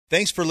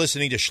Thanks for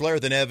listening to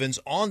Schlereth and Evans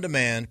On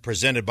Demand,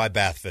 presented by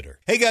Bathfitter.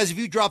 Hey guys, if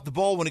you drop the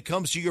ball when it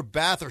comes to your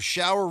bath or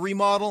shower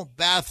remodel,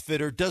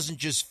 Bathfitter doesn't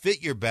just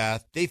fit your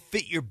bath, they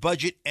fit your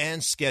budget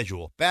and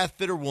schedule.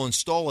 Bathfitter will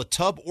install a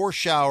tub or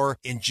shower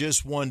in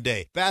just one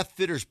day.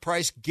 Bathfitter's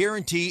price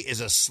guarantee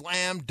is a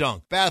slam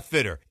dunk.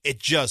 Bathfitter, it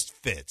just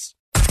fits.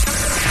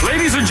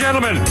 Ladies and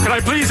gentlemen, can I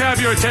please have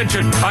your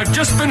attention? I've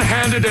just been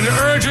handed an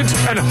urgent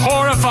and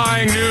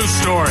horrifying news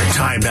story.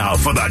 Time now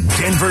for the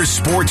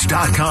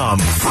DenverSports.com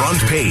front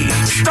page.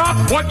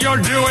 Stop what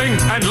you're doing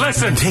and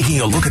listen. Taking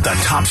a look at the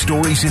top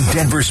stories in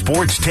Denver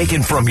sports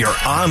taken from your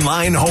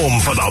online home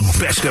for the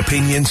best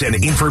opinions and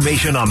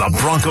information on the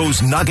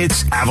Broncos,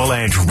 Nuggets,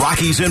 Avalanche,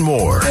 Rockies, and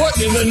more.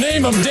 What in the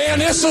name of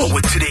Dan Issel?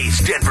 With today's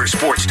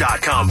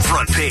DenverSports.com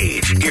front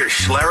page, here's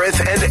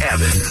Schlereth and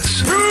Evans.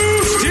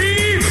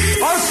 Steve,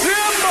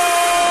 assemble!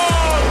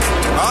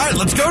 All right,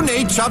 let's go,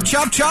 Nate. Chop,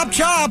 chop, chop,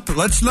 chop.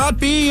 Let's not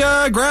be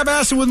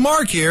grab-assing with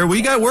Mark here.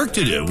 We got work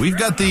to do. We've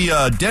got the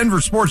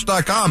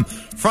DenverSports.com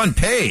front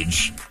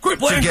page. Quit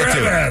playing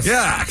grab-ass.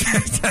 Yeah,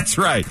 that's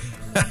right.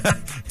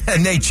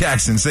 And Nate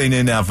Jackson staying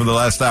in now for the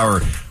last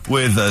hour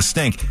with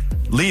Stink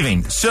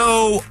leaving.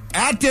 So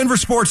at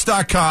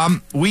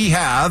DenverSports.com, we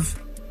have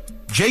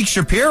Jake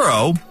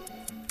Shapiro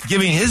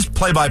giving his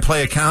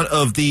play-by-play account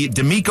of the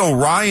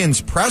DeMeco Ryans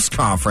press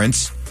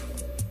conference,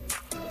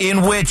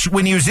 in which,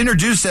 when he was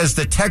introduced as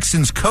the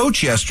Texans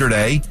coach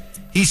yesterday,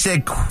 he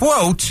said,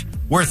 quote,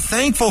 "We're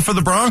thankful for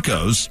the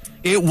Broncos.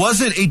 It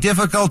wasn't a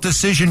difficult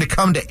decision to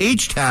come to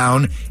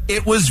H-Town.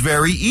 It was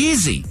very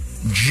easy."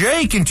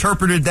 Jake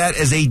interpreted that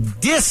as a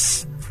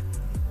diss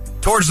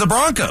towards the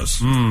Broncos.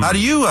 How do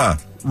you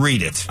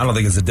read it? I don't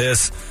think it's a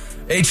diss.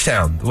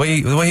 H-Town, the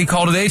way he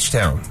called it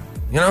H-Town.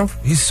 You know,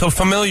 he's so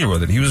familiar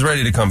with it. He was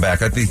ready to come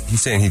back. I think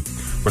he's saying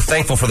we're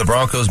thankful for the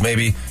Broncos,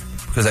 maybe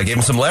because I gave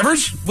him some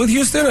leverage with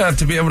Houston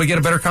to be able to get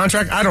a better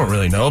contract. I don't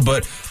really know,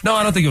 but no,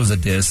 I don't think it was a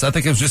diss. I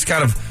think it was just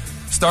kind of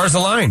stars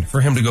aligned for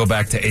him to go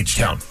back to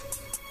H-Town.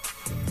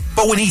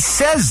 But when he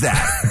says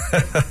that,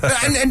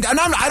 and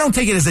I don't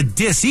take it as a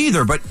diss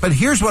either, but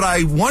here's what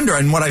I wonder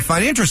and what I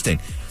find interesting.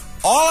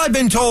 All I've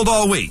been told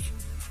all week,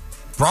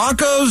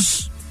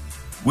 Broncos,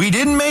 we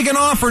didn't make an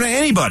offer to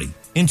anybody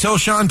until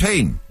Sean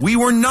Payton. We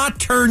were not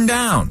turned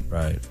down.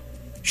 Right.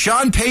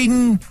 Sean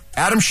Payton,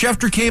 Adam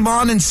Schefter came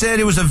on and said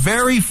it was a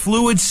very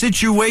fluid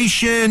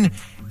situation,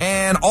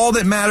 and all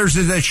that matters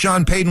is that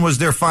Sean Payton was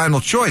their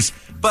final choice.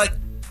 But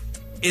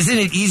isn't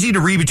it easy to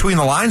read between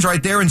the lines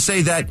right there and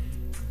say that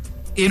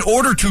in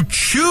order to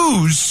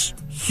choose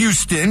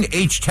Houston,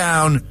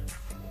 H-Town,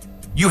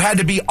 you had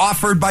to be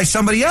offered by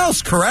somebody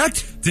else,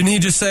 correct? Didn't he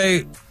just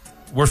say,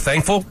 we're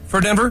thankful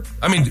for Denver?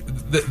 I mean,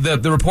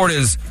 the report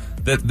is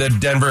that the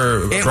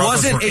Denver It Broncos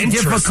wasn't were a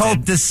interested.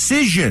 difficult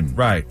decision.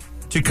 Right.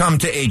 To come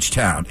to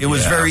H-Town. It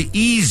was very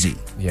easy.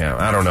 Yeah,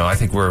 I don't know. I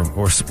think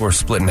we're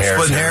splitting hairs.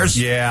 Splitting hairs?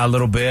 Yeah, a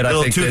little bit.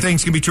 I think two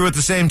things can be true at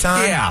the same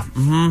time? Yeah.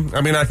 Mm-hmm. I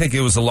mean, I think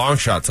it was a long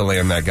shot to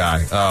land that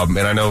guy. And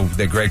I know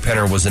that Greg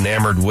Penner was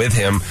enamored with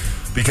him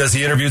because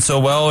he interviewed so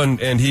well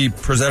and he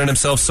presented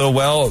himself so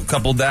well,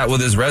 coupled that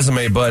with his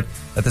resume. But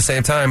at the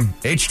same time,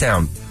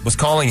 H-Town was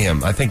calling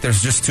him. I think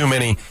there's just too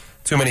many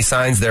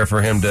signs there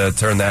for him to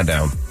turn that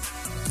down.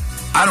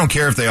 I don't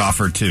care if they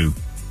offered to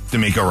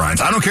DeMeco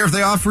Ryans. I don't care if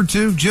they offered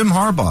to Jim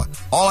Harbaugh.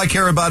 All I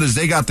care about is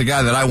they got the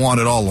guy that I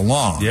wanted all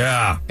along.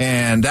 Yeah.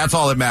 And that's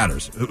all that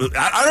matters.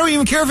 I don't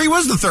even care if he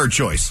was the third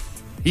choice.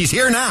 He's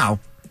here now.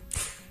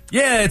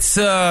 Yeah, it's,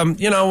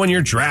 when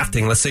you're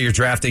drafting, let's say you're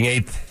drafting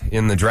 8th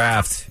in the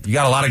draft, you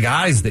got a lot of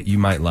guys that you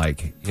might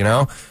like,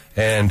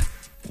 and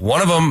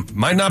one of them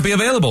might not be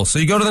available. So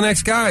you go to the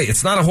next guy.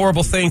 It's not a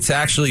horrible thing to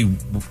actually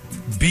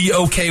be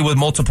okay with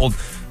multiple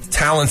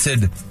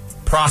talented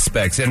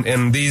prospects,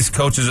 and these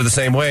coaches are the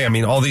same way. I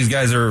mean, all these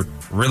guys are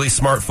really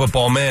smart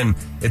football men.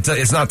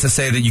 It's not to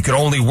say that you could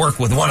only work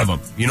with one of them.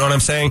 You know what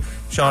I'm saying?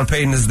 Sean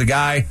Payton is the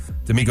guy.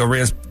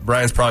 DeMeco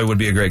Ryans probably would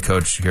be a great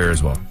coach here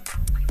as well.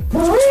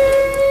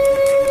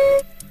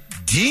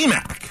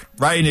 DMAC,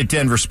 writing at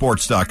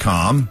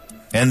DenverSports.com,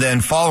 and then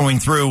following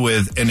through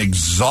with an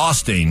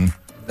exhausting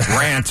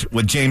rant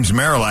with James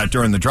Marilat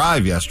during the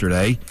drive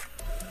yesterday.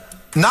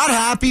 Not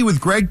happy with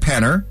Greg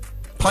Penner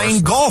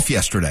playing golf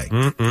yesterday.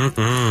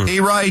 He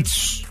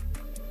writes,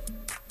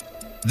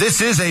 "This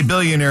is a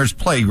billionaire's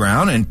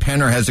playground, and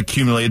Penner has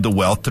accumulated the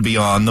wealth to be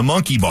on the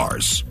monkey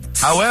bars.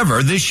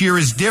 However, this year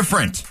is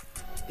different.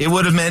 It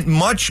would have meant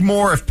much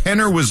more if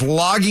Penner was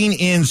logging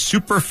in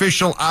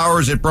superficial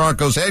hours at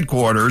Broncos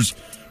headquarters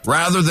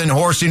rather than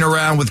horsing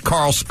around with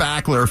Carl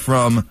Spackler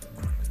from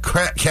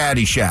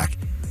Caddyshack.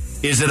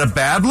 Is it a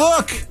bad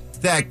look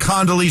that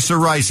Condoleezza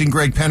Rice and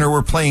Greg Penner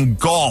were playing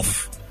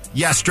golf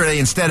yesterday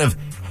instead of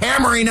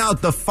hammering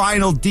out the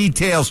final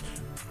details,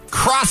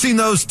 crossing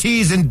those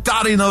T's and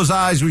dotting those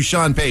I's with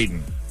Sean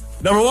Payton?"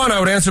 Number one, I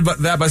would answer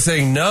that by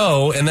saying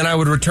no, and then I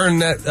would return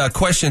that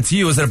question to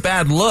you. Is it a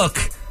bad look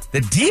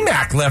that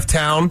DMAC left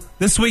town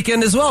this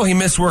weekend as well? He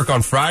missed work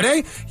on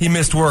Friday. He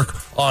missed work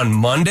on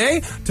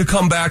Monday to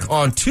come back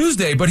on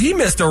Tuesday, but he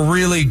missed a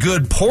really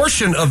good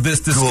portion of this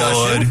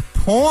discussion. Good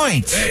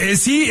point.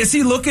 Is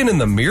he looking in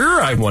the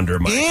mirror? I wonder,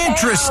 Mike.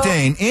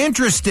 Interesting.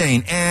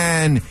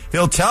 And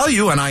he'll tell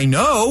you, and I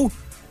know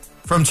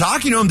from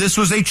talking to him, this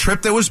was a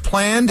trip that was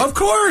planned, of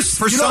course,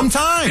 for some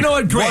time. You know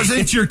what? Great.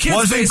 It's your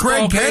kid's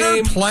baseball Greg Penner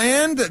game.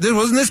 planned?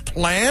 Wasn't this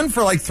planned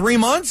for like 3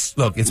 months?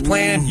 Look, it's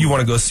planned. You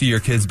want to go see your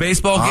kid's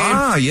baseball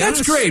game? Yes.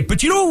 That's great.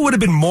 But you know what would have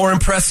been more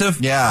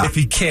impressive? Yeah. If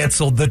he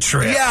canceled the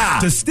trip. Yeah.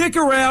 To stick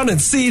around and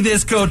see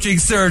this coaching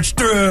search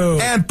through.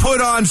 And put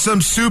on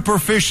some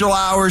superficial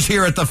hours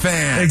here at the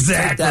Fan.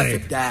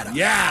 Exactly.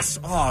 Yes.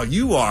 Oh,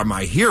 you are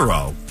my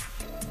hero.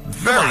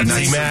 Very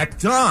nice, D-Mac.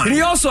 Done. And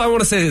he also, I want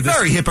to say this.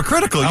 Very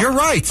hypocritical. You're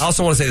right. I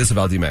also want to say this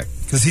about D-Mac,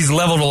 because he's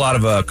leveled a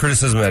lot of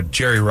criticism at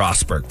Jerry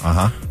Rosberg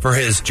for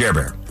his Jer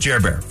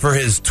Bear, for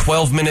his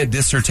 12-minute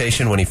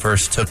dissertation when he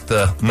first took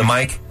the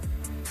mic.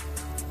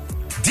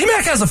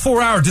 D-Mac has a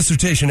 4-hour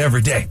dissertation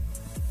every day.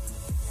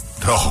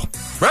 Oh,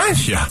 right?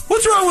 Yeah.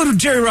 What's wrong with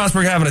Jerry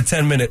Rosberg having a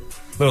 10-minute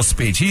little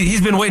speech?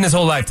 He's been waiting his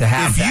whole life to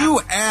have that. If you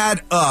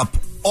add up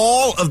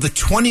all of the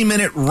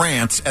 20-minute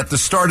rants at the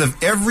start of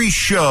every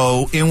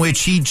show in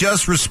which he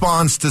just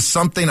responds to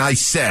something I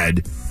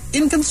said,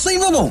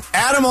 inconceivable.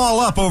 Add them all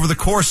up over the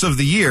course of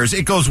the years,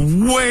 it goes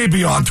way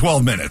beyond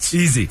 12 minutes.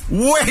 Easy.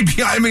 Way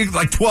beyond,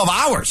 like 12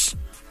 hours.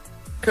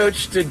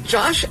 Coach, did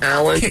Josh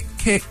Allen...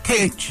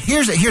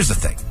 Here's the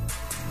thing.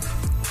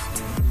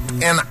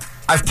 And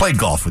I've played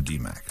golf with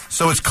D-Mac,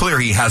 so it's clear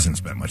he hasn't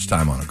spent much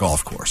time on a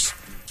golf course.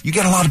 You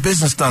get a lot of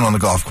business done on the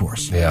golf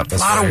course. Yeah, a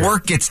lot of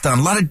work gets done.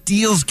 A lot of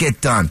deals get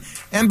done.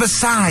 And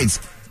besides,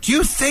 do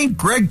you think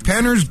Greg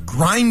Penner's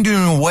grinding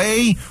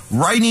away,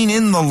 writing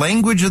in the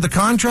language of the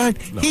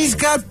contract? No. He's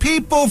got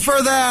people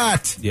for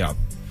that. Yeah.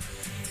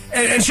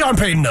 And Sean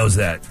Payton knows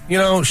that.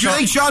 You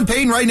think Sean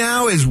Payton right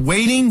now is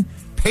waiting,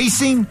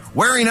 pacing,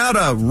 wearing out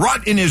a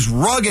rut in his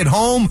rug at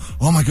home?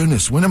 Oh, my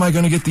goodness, when am I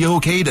going to get the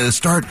okay to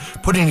start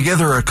putting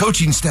together a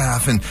coaching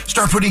staff and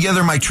start putting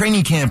together my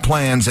training camp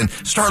plans and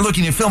start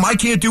looking at film? I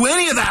can't do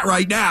any of that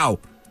right now.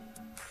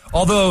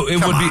 Although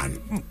it would be,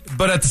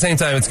 but at the same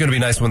time, it's going to be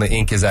nice when the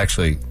ink is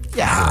actually.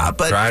 Yeah,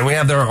 but. Right, we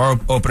have our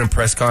opening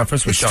press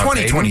conference with Sean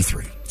Payton.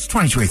 2023. It's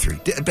 2023.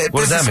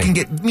 What does that mean?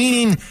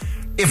 Meaning,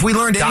 if we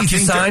learned anything.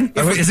 DocuSign?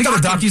 Is it going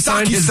to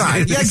DocuSign?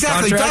 DocuSign. Yeah,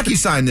 exactly.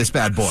 DocuSign this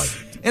bad boy.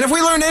 And if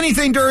we learned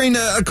anything during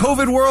a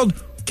COVID world,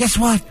 guess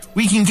what?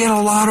 We can get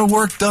a lot of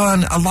work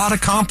done, a lot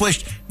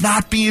accomplished,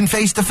 not being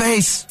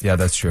face-to-face. Yeah,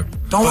 that's true.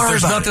 Don't worry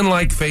there's about nothing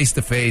like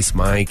face-to-face,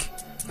 Mike.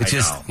 It's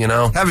just,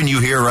 having you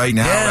here right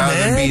now rather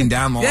than being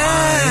down the line.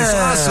 It's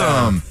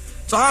awesome.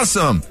 It's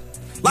awesome.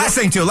 Last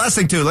thing too.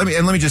 Let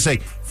me just say,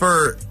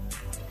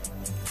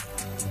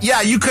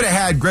 you could have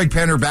had Greg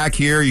Penner back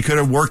here. You could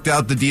have worked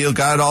out the deal,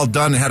 got it all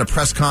done, and had a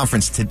press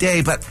conference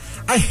today, but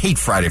I hate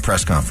Friday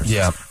press conferences.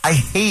 Yeah. I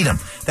hate them.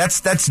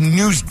 That's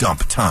news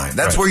dump time.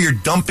 That's where you're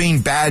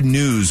dumping bad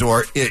news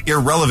or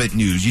irrelevant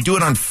news. You do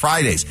it on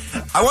Fridays.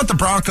 I want the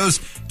Broncos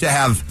to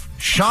have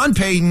Sean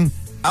Payton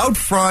out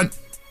front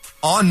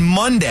on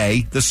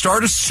Monday, the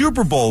start of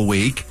Super Bowl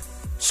week,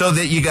 so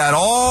that you got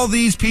all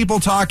these people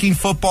talking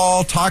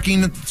football,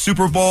 talking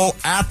Super Bowl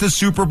at the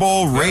Super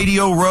Bowl,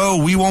 Radio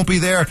Row. We won't be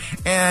there.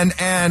 And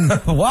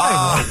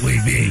why won't we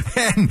be?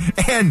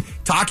 And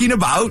talking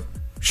about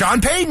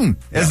Sean Payton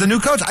as the new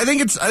coach. I think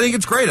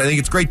it's great. I think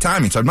it's great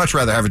timing. So I'd much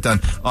rather have it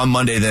done on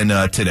Monday than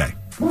today.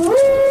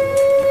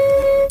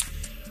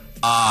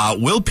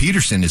 Will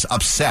Peterson is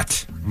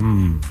upset.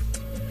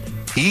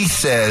 He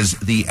says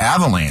the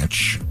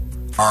Avalanche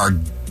are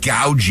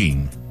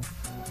gouging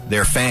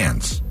their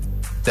fans.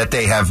 That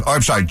they have. Oh,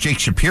 I'm sorry. Jake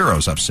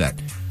Shapiro's upset.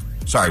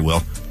 Sorry,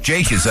 Will.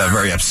 Jake is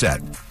very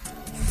upset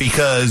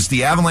because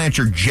the Avalanche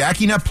are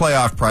jacking up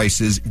playoff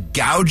prices,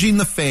 gouging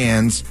the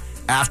fans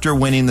after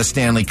winning the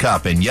Stanley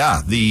Cup. And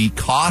the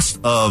cost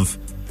of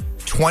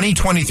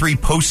 2023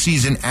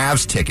 postseason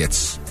Avs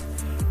tickets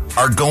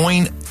are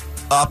going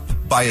up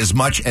by as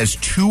much as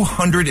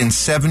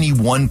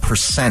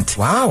 271%.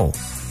 Wow.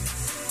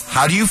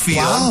 How do you feel?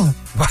 Wow.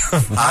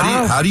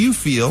 How do you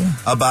feel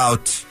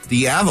about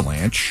the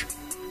Avalanche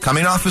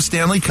coming off a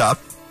Stanley Cup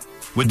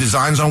with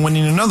designs on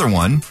winning another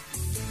one,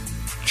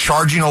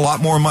 charging a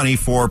lot more money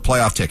for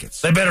playoff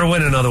tickets? They better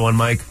win another one,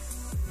 Mike.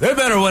 They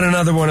better win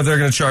another one if they're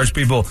going to charge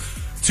people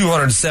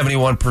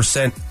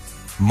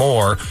 271%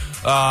 more.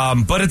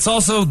 But it's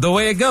also the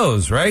way it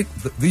goes, right?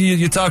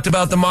 You talked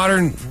about the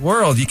modern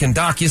world. You can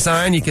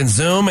DocuSign, you can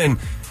Zoom, and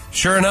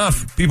sure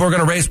enough, people are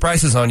going to raise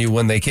prices on you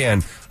when they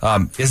can.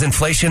 Is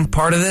inflation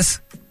part of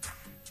this?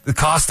 The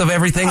cost of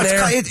everything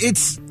there?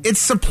 It's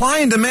supply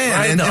and demand.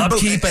 Right, and the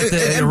upkeep at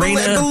the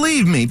arena.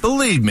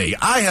 Believe me,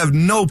 I have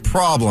no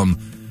problem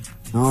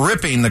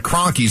ripping the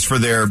Cronkies for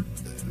their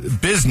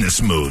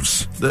business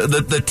moves.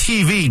 The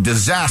TV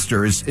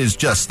disaster is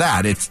just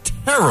that. It's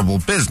terrible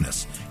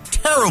business.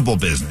 Terrible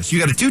business. You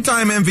got a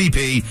 2-time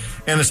MVP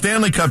and a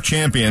Stanley Cup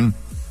champion,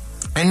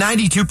 and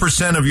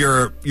 92% of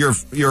your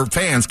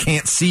fans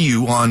can't see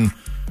you on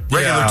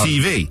regular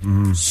TV.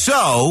 Mm-hmm.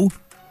 So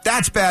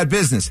that's bad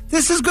business.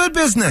 This is good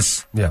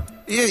business. Yeah.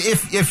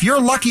 If you're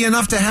lucky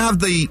enough to have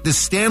the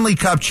Stanley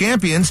Cup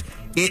champions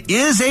It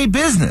is a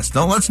business.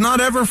 Let's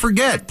not ever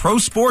forget. Pro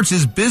sports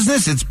is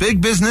business. It's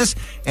big business.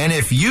 And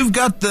if you've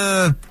got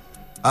the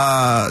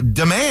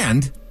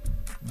demand,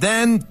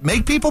 then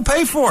make people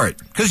pay for it.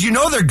 Because you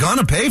know they're going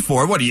to pay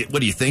for it. What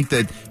do you think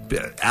that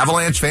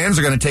Avalanche fans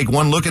are going to take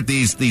one look at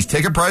these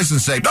ticket prices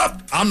and say, "No,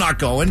 I'm not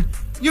going"?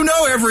 You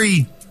know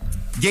every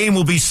game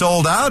will be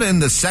sold out and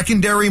the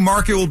secondary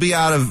market will be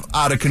out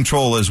of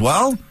control as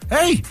well.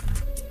 Hey,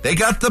 they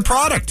got the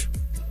product.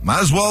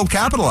 Might as well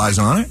capitalize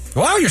on it.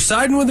 Wow, you're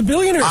siding with the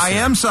billionaires. I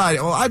am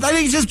siding. Well, I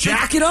think it's just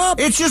jack it up.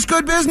 It's just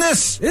good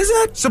business. Is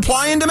it?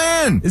 Supply and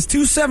demand. Is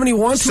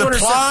 271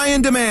 supply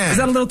and demand. Is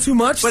that a little too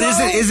much? But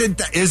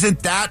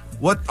isn't that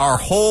what our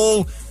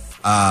whole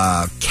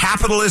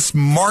capitalist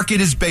market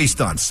is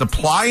based on?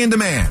 Supply and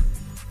demand.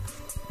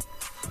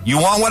 You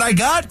want what I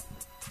got?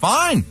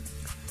 Fine.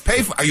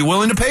 Are you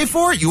willing to pay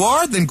for it? You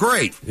are? Then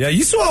great. Yeah,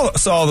 you saw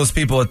all those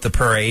people at the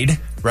parade,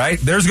 right?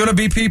 There's going to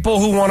be people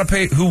who want to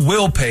pay, who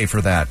will pay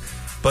for that.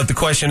 But the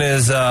question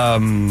is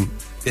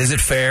it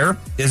fair?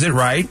 Is it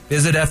right?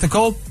 Is it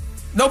ethical?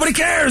 Nobody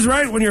cares,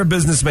 right? When you're a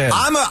businessman.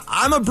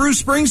 I'm a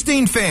Bruce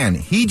Springsteen fan.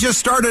 He just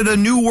started a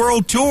new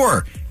world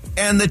tour,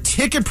 and the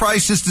ticket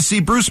prices to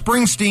see Bruce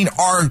Springsteen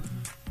are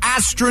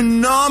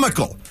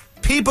astronomical.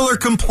 People are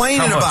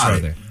complaining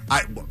about it.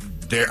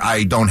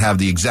 I don't have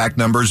the exact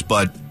numbers,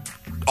 but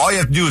all you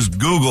have to do is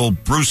Google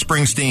Bruce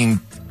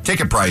Springsteen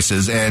ticket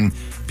prices, and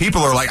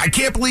people are like, I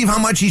can't believe how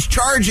much he's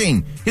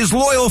charging his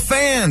loyal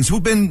fans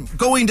who've been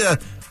going to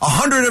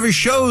 100 of his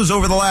shows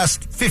over the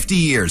last 50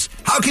 years.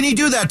 How can he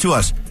do that to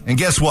us? And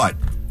guess what?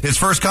 His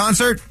first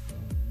concert,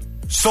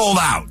 sold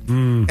out.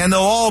 And they'll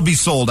all be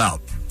sold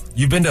out.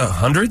 You've been to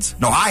hundreds?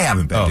 No, I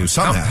haven't been to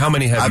some. How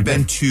many have you been? I've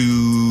been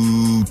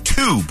to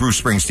 2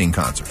 Bruce Springsteen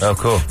concerts. Oh,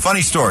 cool.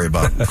 Funny story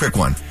about a quick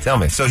one. Tell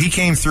me. So he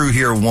came through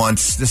here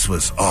once. This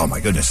was, oh my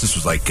goodness, this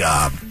was like,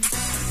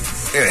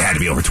 it had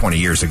to be over 20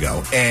 years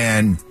ago.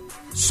 And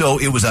so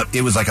it was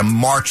like a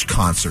March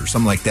concert,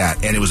 something like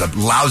that. And it was a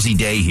lousy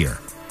day here.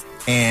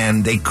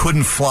 And they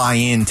couldn't fly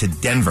into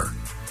Denver.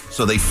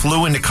 So they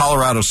flew into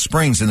Colorado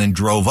Springs and then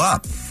drove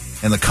up.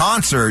 And the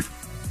concert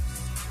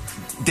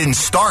didn't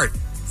start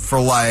for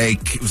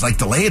it was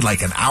delayed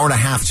like an hour and a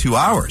half, 2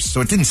 hours.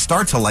 So it didn't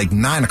start till like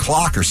 9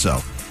 o'clock or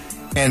so.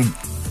 And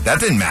that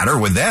didn't matter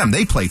with them.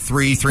 They play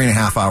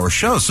 3.5 hour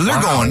shows. So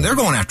they're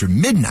going after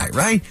midnight,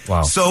 right?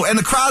 Wow. So, and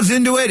the crowd's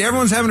into it.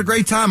 Everyone's having a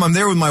great time. I'm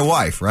there with my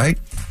wife, right?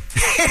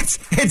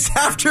 It's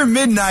after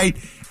midnight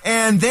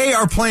and they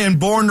are playing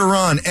Born to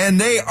Run and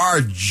they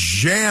are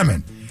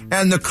jamming.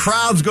 And the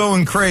crowd's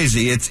going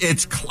crazy.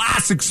 It's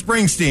classic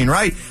Springsteen,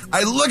 right?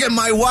 I look at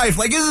my wife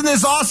like, isn't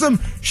this awesome?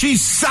 She's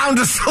sound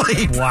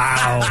asleep.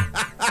 Wow.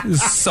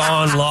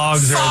 Sawing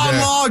logs right Sawing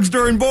there. logs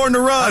during Born to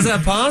Run. How's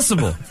that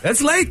possible?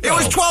 That's late, though.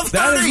 It was 12:30.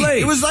 That is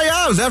late. It was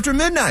after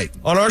midnight.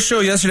 On our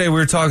show yesterday, we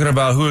were talking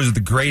about who is the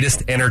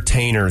greatest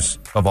entertainers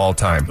of all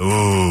time.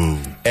 Ooh.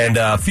 And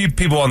a few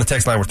people on the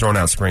text line were throwing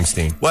out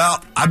Springsteen.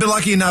 Well, I've been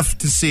lucky enough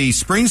to see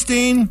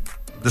Springsteen,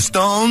 the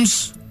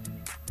Stones,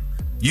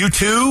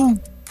 U2,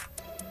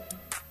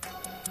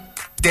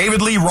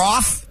 David Lee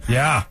Roth.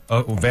 Yeah.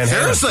 Van Halen.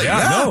 Seriously,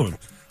 yeah. No.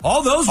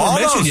 All those were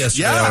mentioned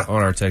yesterday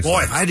on our text.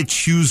 Boy, if I had to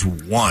choose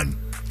one,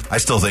 I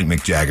still think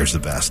Mick Jagger's the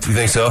best. You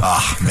think so?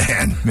 Oh,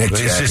 man. Mick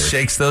Jagger. He just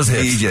shakes those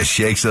hips. He just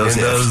shakes those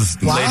in hips.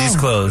 those ladies'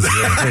 clothes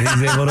that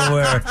he's able to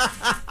wear.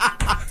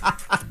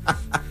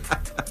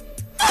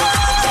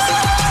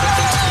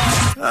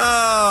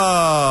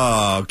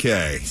 Oh,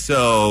 okay.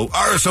 So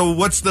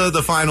what's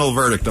the final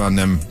verdict on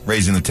them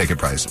raising the ticket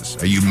prices?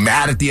 Are you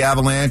mad at the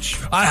Avalanche?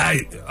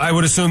 I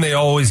would assume they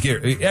always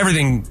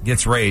everything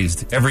gets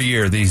raised every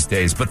year these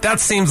days, but that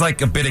seems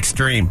like a bit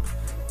extreme.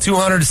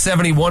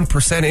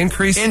 271%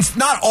 increase. And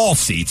not all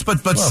seats, but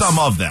some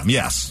of them,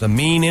 yes. The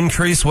mean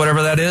increase,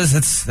 whatever that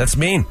is, that's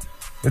mean.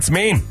 It's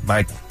mean,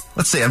 Mike.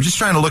 Let's see. I'm just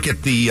trying to look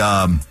at the.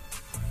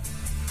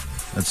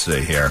 Let's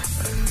see here.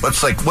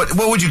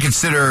 What would you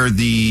consider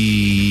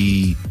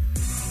the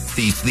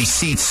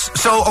seats?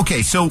 So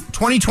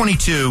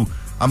 2022.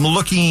 I'm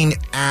looking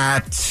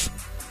at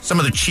some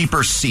of the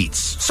cheaper seats.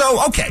 So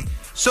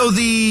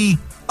the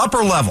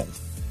upper level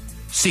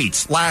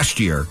seats last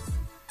year,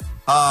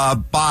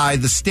 by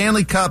the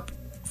Stanley Cup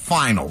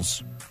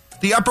Finals,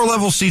 the upper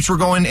level seats were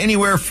going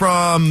anywhere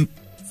from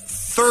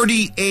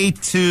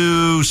 $38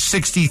 to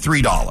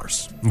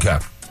 $63. Okay.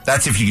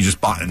 That's if you could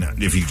just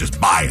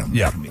buy them.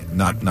 Yeah.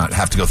 Not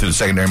have to go through the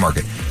secondary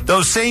market.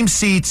 Those same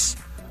seats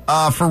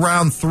for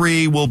round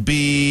 3 will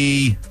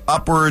be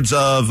upwards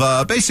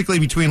of basically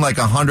between like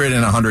 100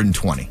 and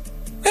 120.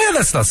 Yeah,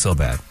 that's not so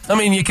bad. I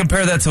mean, you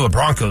compare that to a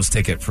Broncos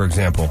ticket, for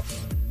example.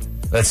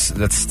 That's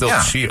still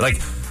cheap.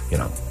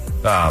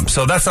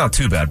 So that's not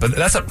too bad. But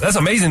that's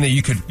amazing that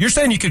you're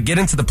saying you could get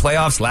into the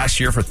playoffs last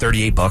year for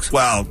 $38?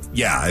 Well,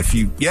 yeah,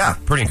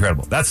 pretty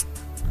incredible. That's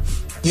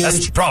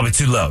probably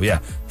too low. Yeah.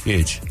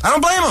 Huge. I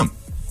don't blame them.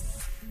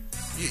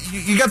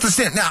 You got the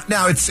stand.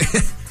 Now it's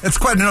it's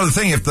quite another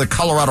thing if the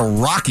Colorado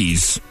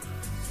Rockies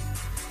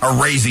are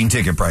raising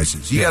ticket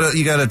prices. You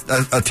got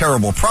a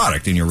terrible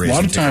product in your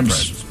raising ticket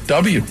prices. A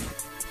lot of times,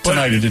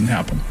 tonight it didn't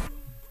happen.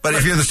 But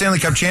if you're the Stanley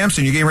Cup champs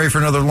and you're getting ready for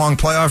another long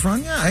playoff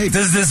run, yeah, hey,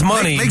 does this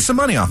money make some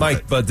money off Mike,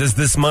 of it? But does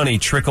this money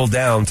trickle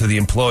down to the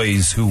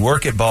employees who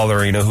work at Ball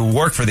Arena, who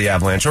work for the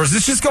Avalanche, or is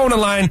this just going to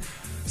line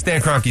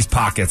Stan Kroenke's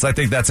pockets? I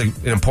think that's an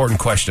important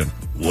question.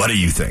 What do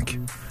you think?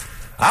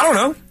 I don't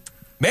know.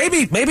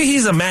 Maybe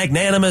he's a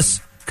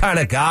magnanimous kind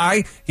of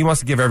guy. He wants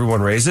to give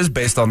everyone raises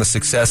based on the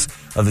success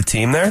of the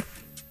team there.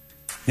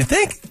 You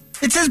think?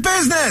 It's his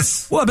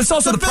business. Well, but it's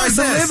also the price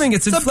of living.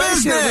 It's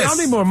inflation. We all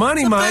need more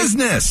money, Mike.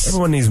 Business.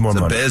 Everyone needs more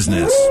money.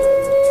 Business.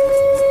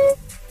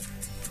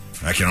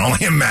 I can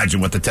only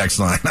imagine what the text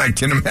line. I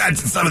can imagine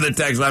some of the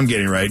texts I'm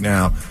getting right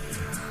now.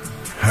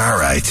 All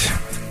right.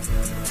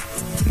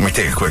 Let me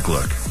take a quick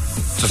look.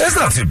 It's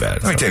not too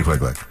bad. Let me take a quick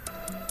look.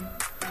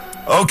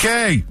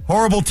 Okay.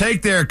 Horrible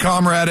take there,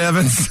 Comrade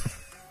Evans.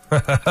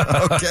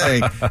 Okay.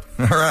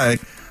 All right.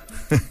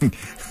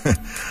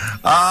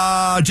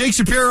 Jake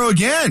Shapiro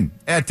again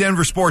at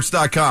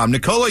denversports.com.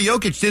 Nikola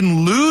Jokic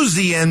didn't lose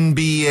the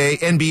NBA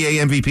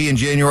MVP in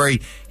January.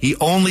 He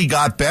only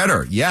got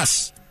better.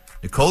 Yes.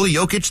 Nikola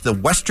Jokic, the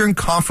Western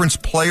Conference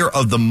Player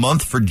of the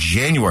Month for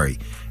January,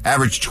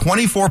 averaged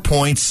 24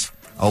 points,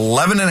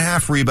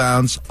 11.5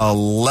 rebounds,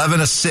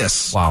 11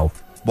 assists. Wow.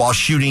 While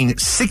shooting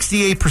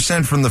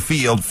 68% from the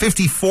field,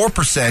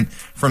 54%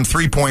 from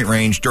three-point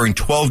range during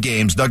 12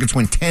 games. Nuggets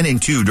win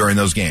 10-2 during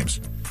those games.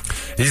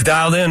 He's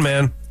dialed in,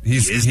 man.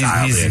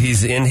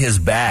 He's in his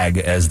bag,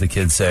 as the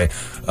kids say.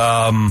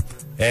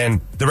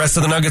 And the rest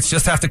of the Nuggets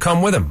just have to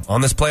come with him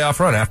on this playoff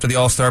run. After the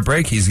All-Star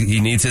break,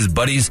 he needs his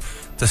buddies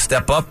to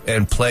step up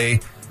and play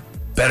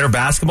better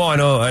basketball.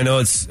 I know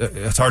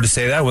it's hard to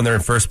say that when they're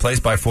in first place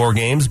by 4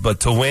 games,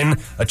 but to win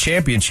a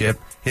championship,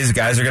 his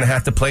guys are going to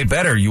have to play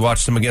better. You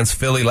watched him against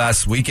Philly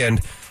last weekend,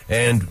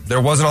 and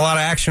there wasn't a lot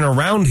of action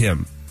around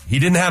him. He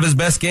didn't have his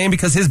best game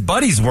because his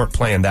buddies weren't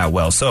playing that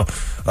well. So,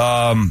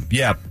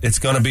 it's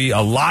going to be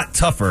a lot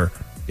tougher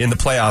in the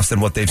playoffs than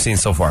what they've seen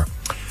so far.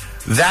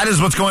 That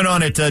is what's going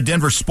on at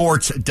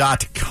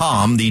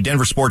denversports.com, the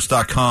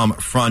denversports.com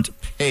front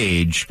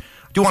page.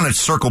 I do want to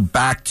circle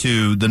back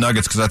to the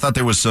Nuggets because I thought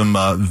there was some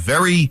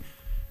very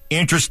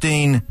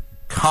interesting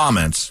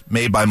comments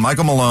made by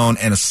Michael Malone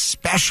and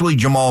especially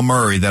Jamal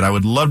Murray that I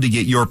would love to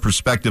get your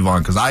perspective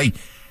on, because I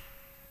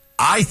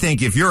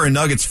think if you're a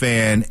Nuggets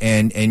fan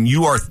and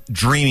you are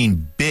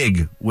dreaming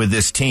big with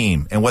this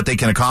team and what they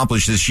can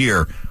accomplish this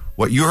year,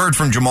 what you heard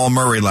from Jamal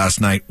Murray last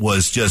night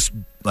was just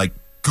like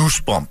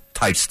goosebump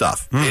type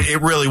stuff.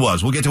 It really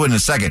was. We'll get to it in a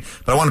second,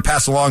 but I want to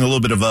pass along a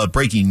little bit of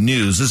breaking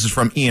news. This is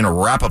from Ian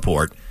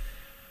Rappaport.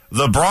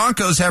 The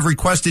Broncos have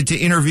requested to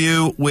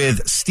interview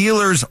with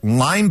Steelers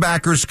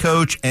linebackers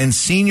coach and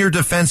senior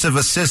defensive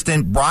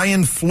assistant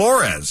Brian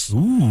Flores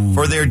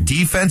for their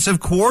defensive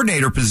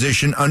coordinator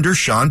position under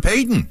Sean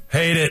Payton.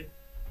 Hate it.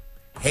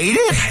 Hate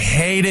it?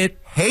 Hate it.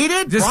 Hate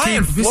it?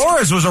 Brian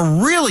Flores was a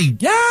really...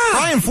 Yeah.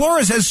 Brian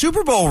Flores has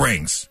Super Bowl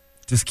rings.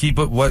 Just keep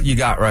it what you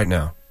got right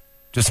now.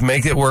 Just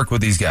make it work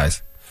with these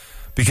guys.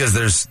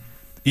 Because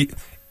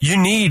you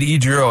need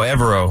Ejiro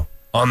Evero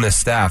on this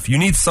staff. You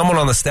need someone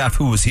on the staff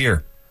who was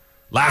here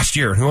last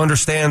year, who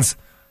understands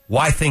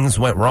why things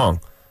went wrong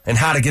and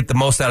how to get the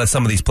most out of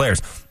some of these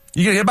players.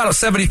 You get about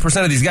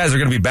 70% of these guys are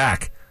going to be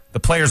back,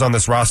 the players on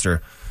this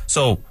roster.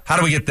 So how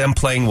do we get them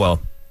playing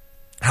well?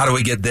 How do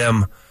we get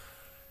them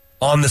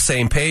on the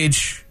same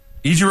page?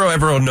 Ejiro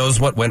Evero knows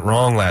what went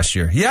wrong last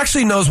year. He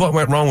actually knows what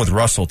went wrong with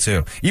Russell,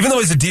 too. Even though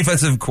he's a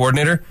defensive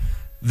coordinator,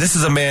 this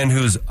is a man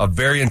who's a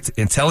very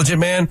intelligent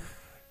man.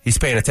 He's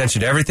paying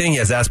attention to everything. He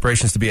has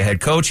aspirations to be a head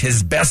coach.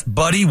 His best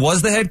buddy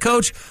was the head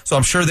coach, so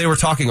I'm sure they were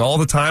talking all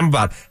the time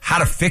about how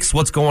to fix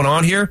what's going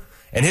on here.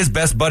 And his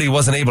best buddy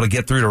wasn't able to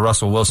get through to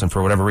Russell Wilson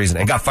for whatever reason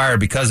and got fired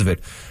because of it.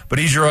 But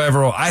Ejiro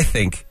Evero, I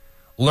think,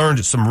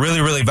 learned some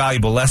really, really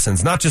valuable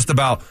lessons, not just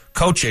about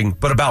coaching,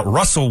 but about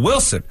Russell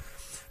Wilson.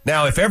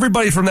 Now, if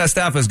everybody from that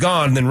staff is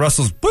gone, then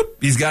Russell's,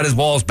 he's got his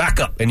walls back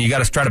up, and you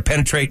got to try to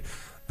penetrate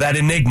that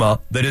enigma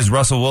that is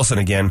Russell Wilson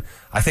again.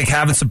 I think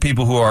having some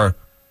people who are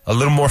a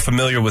little more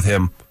familiar with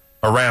him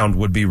around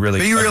would be really.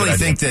 But you really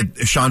think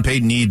that Sean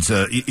Payton needs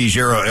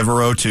Ejiro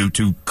Evero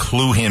to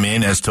clue him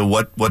in as to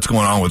what's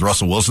going on with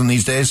Russell Wilson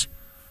these days?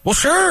 Well,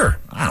 sure.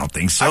 I don't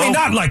think so. I mean,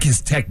 not like his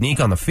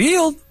technique on the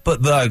field, but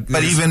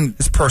even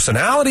his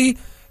personality,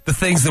 the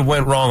things that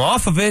went wrong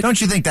off of it. Don't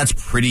you think that's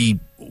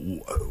pretty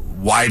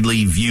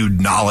widely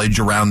viewed knowledge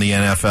around the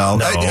NFL?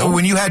 No.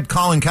 When you had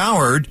Colin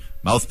Cowherd,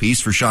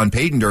 mouthpiece for Sean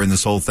Payton during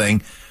this whole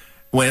thing,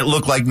 when it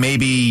looked like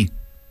maybe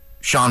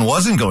Sean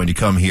wasn't going to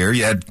come here,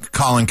 you had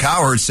Colin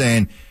Cowherd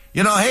saying,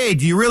 hey,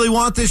 do you really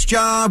want this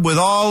job with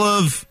all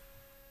of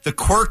the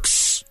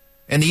quirks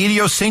and the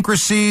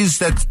idiosyncrasies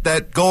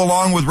that go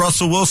along with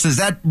Russell Wilson? Is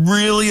that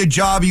really a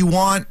job you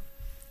want?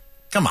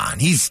 Come on,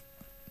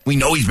 we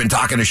know he's been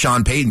talking to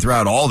Sean Payton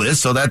throughout all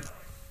this, so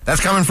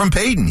that's coming from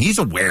Payton. He's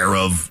aware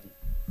of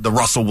the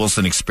Russell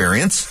Wilson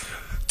experience.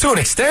 To an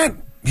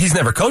extent, he's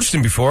never coached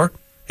him before.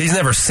 He's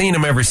never seen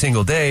him every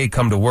single day,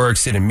 come to work,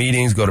 sit in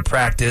meetings, go to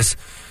practice.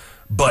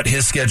 But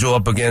his schedule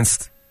up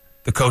against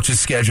the coach's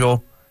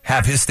schedule,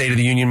 have his State of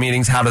the Union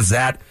meetings. How does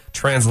that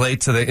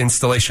translate to the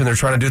installation they're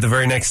trying to do the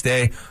very next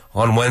day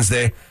on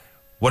Wednesday?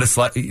 What it's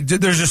like.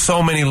 There's just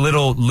so many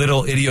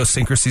little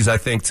idiosyncrasies, I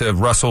think, to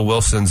Russell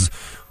Wilson's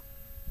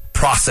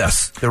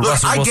process, the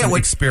Russell Wilson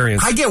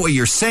experience. I get what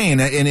you're saying,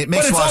 and it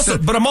makes a lot of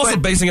sense. But I'm also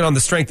basing it on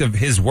the strength of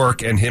his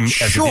work and him as a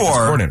defensive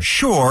coordinator.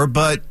 Sure,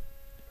 but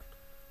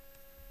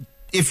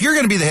if you're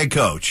going to be the head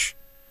coach,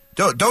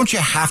 don't you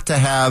have to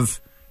have...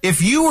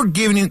 If you were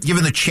given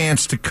the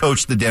chance to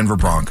coach the Denver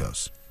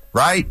Broncos,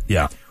 right?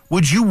 Yeah.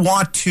 Would you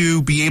want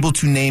to be able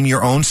to name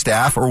your own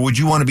staff, or would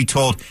you want to be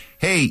told,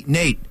 hey,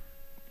 Nate,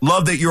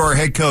 love that you're our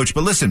head coach,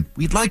 but listen,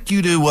 we'd like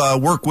you to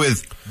work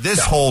with this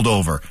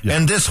holdover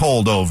and this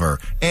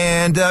holdover,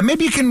 and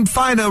maybe you can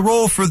find a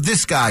role for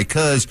this guy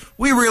because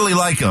we really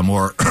like him,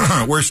 or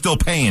we're still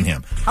paying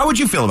him. How would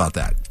you feel about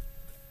that?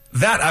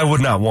 That I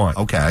would not want.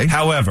 Okay.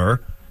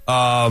 However,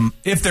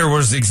 if there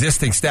was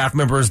existing staff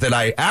members that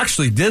I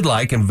actually did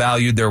like and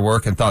valued their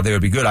work and thought they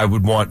would be good, I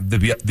would want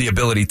the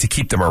ability to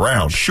keep them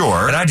around.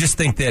 Sure. And I just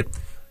think that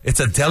it's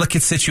a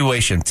delicate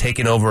situation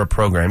taking over a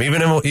program,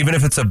 even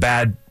if it's a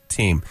bad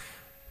team.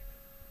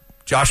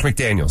 Josh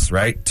McDaniels,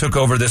 right, took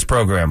over this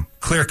program,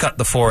 clear-cut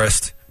the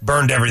forest,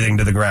 burned everything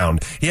to the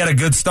ground. He had a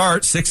good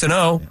start,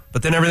 6-0,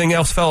 but then everything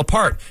else fell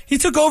apart. He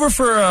took over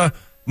for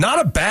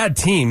not a bad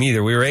team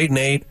either. We were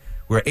 8-8.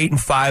 We were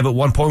 8-5 at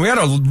one point. We had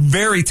a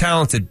very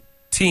talented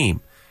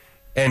team,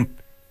 and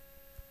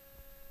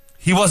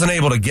he wasn't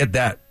able to get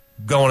that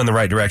going in the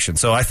right direction.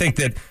 So I think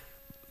that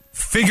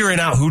figuring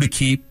out who to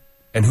keep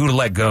and who to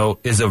let go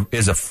is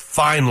a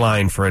fine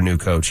line for a new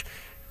coach.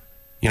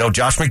 You know,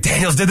 Josh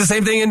McDaniels did the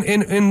same thing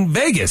in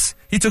Vegas.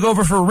 He took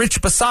over for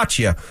Rich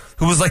Bisaccia,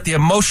 who was like the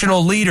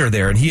emotional leader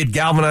there, and he had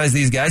galvanized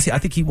these guys. I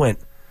think he went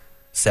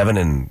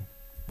 7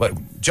 But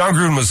John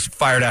Gruden was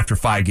fired after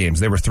 5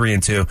 games. They were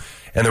 3-2,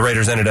 and the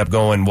Raiders ended up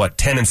going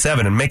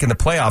 10-7 and making the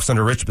playoffs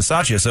under Rich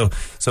Bisaccia.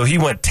 So he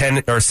went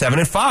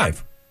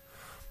 7-5,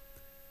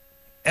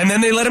 and then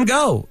they let him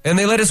go, and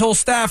they let his whole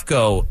staff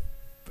go.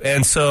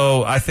 And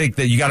so I think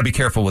that you got to be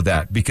careful with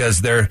that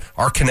because there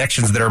are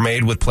connections that are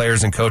made with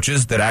players and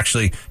coaches that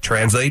actually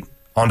translate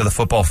onto the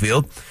football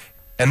field.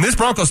 And this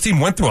Broncos team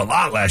went through a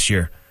lot last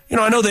year. You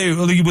know, I know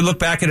you would look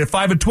back at it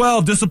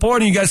 5-12,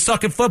 disappointing, you guys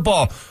suck at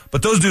football.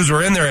 But those dudes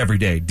were in there every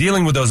day,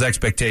 dealing with those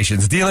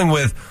expectations, dealing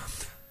with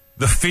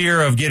the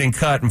fear of getting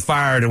cut and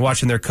fired and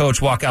watching their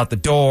coach walk out the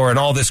door and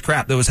all this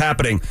crap that was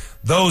happening.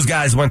 Those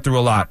guys went through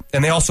a lot.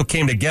 And they also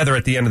came together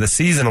at the end of the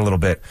season a little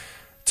bit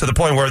to the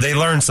point where they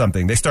learned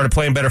something. They started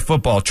playing better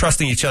football,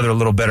 trusting each other a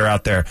little better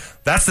out there.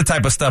 That's the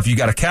type of stuff you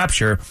got to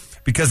capture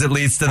because it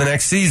leads to the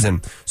next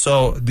season.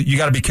 So you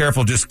got to be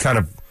careful just kind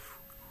of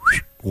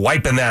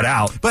wiping that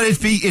out. But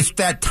it's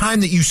that time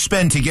that you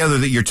spend together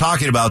that you're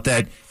talking about,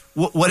 that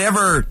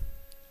whatever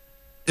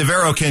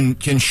Evero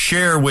can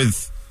share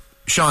with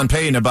Sean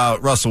Payton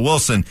about Russell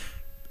Wilson,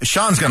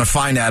 Sean's going to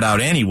find that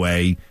out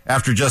anyway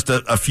after just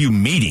a few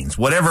meetings.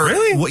 Whatever.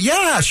 Really?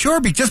 Yeah,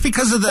 sure. Just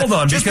because of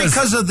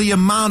the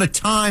amount of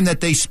time that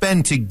they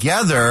spend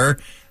together,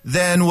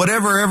 then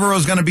whatever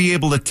Evero's going to be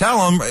able to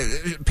tell him,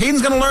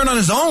 Payton's going to learn on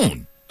his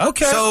own.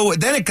 Okay. So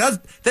then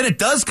it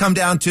does come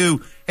down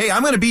to, hey,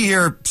 I'm going to be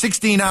here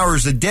 16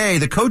 hours a day.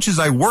 The coaches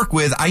I work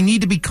with, I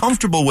need to be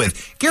comfortable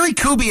with. Gary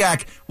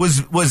Kubiak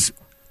was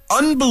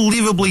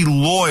unbelievably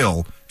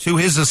loyal to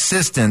his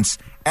assistants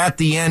at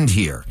the end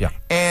here. Yeah.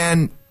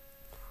 And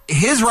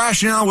his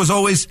rationale was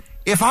always,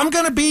 if I'm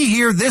going to be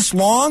here this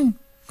long,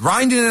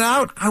 grinding it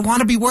out, I want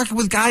to be working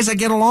with guys I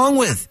get along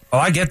with. Oh,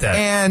 I get that.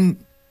 And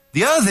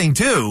the other thing,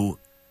 too,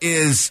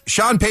 is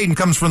Sean Payton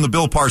comes from the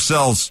Bill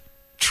Parcells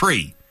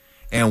tree.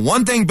 And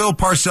one thing Bill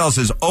Parcells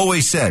has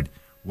always said,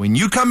 when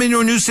you come into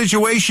a new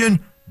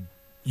situation,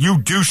 you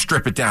do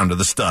strip it down to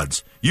the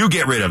studs. You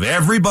get rid of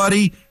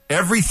everybody,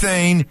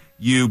 everything.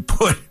 You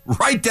put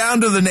right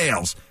down to the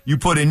nails. You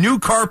put in new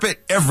carpet,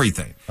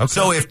 everything. Okay.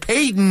 So if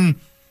Payton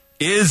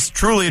is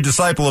truly a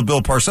disciple of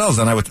Bill Parcells,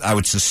 then I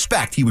would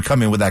suspect he would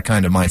come in with that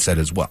kind of mindset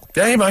as well.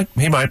 Yeah, he might.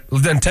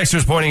 Then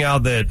Texter's pointing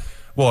out that,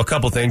 a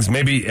couple things.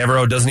 Maybe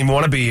Evero doesn't even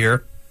want to be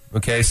here.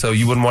 Okay, so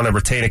you wouldn't want to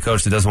retain a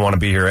coach that doesn't want to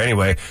be here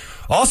anyway.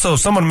 Also,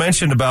 someone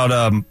mentioned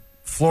about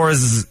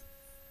Flores'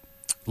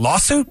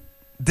 lawsuit.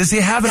 Does he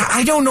have it?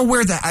 I don't know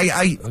where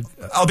that.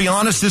 I'll be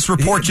honest. This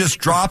report just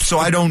dropped, so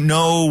I don't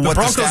know what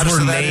the status of that is.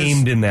 The Broncos were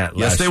named in that.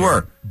 Yes, they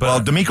were.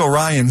 But D'Amico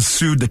Ryans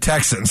sued the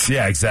Texans.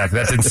 Yeah, exactly.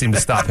 That didn't seem to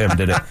stop him,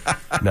 did it?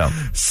 No.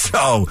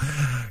 So,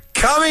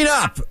 coming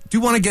up, do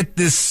you want to get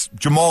this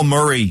Jamal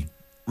Murray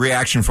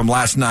reaction from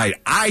last night?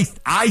 I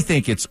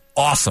think it's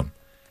awesome,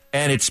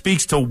 and it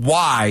speaks to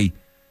why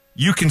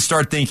you can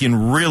start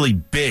thinking really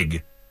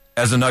big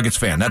as a Nuggets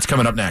fan. That's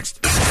coming up next.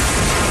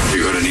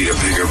 You're going to need a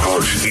bigger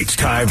boat. It's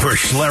time for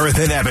Schlereth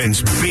and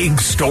Evans' big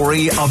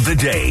story of the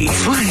day.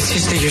 Why? It's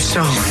just that you're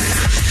so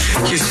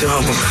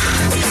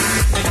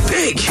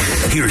big.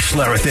 Here's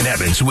Schlereth and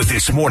Evans with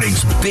this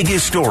morning's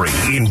biggest story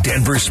in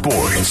Denver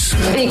sports.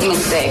 Big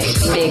mistake.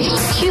 Big,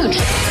 huge.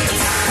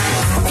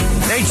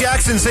 Nate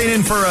Jackson sitting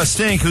in for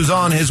Stink, who's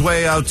on his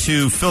way out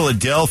to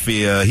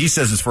Philadelphia. He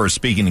says it's for a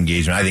speaking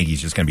engagement. I think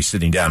he's just going to be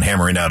sitting down,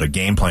 hammering out a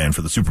game plan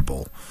for the Super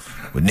Bowl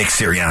with Nick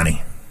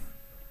Sirianni.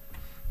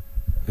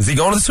 Is he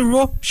going to the Super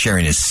Bowl?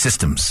 Sharing his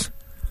systems.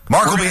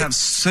 Mark will be have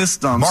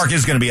systems. Mark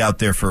is going to be out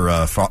there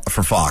for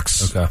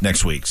Fox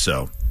next week,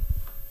 so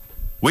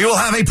we will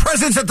have a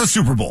presence at the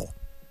Super Bowl.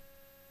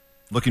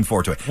 Looking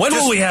forward to it. When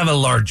will we have a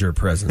larger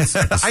presence?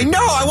 I know.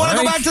 I want to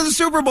go back to the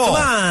Super Bowl. Come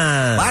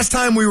on. Last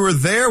time we were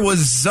there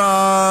was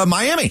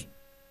Miami.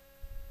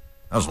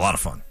 That was a lot of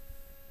fun.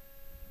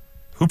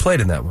 Who played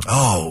in that one?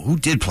 Oh, who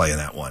did play in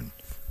that one?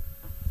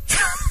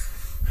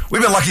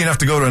 We've been lucky enough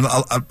to go to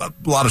a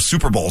lot of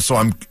Super Bowls, so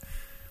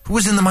who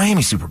was in the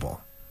Miami Super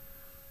Bowl?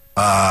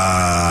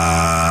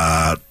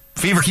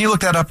 Fever, can you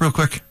look that up real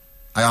quick?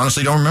 I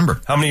honestly don't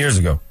remember. How many years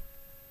ago?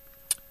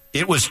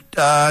 It was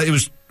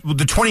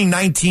the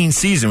 2019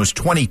 season. It was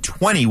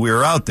 2020. We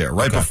were out there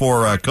right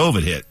before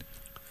COVID hit.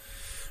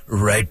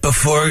 Right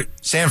before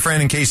San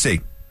Fran and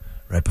KC.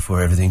 Right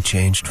before everything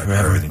changed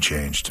forever. Everything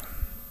changed.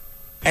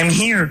 I'm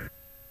here.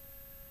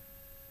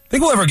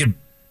 Think we'll ever get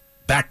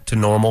back to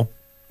normal?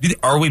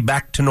 Are we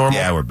back to normal?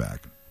 Yeah, we're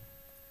back.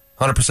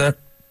 100%?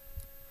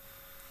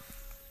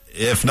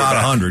 If not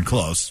 100,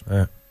 close.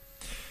 Yeah.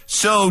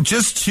 So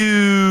just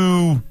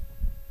to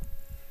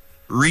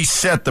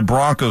reset the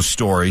Broncos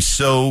story,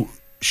 so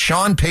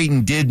Sean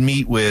Payton did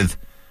meet with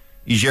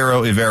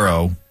Ejiro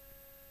Evero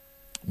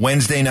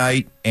Wednesday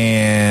night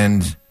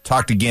and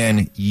talked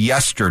again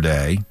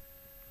yesterday.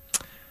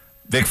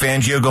 Vic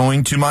Fangio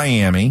going to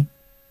Miami.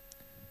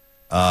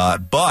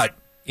 But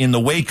in the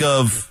wake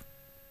of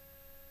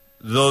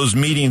those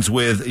meetings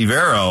with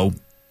Evero,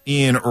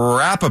 Ian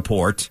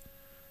Rappaport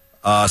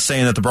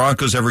saying that the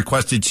Broncos have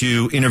requested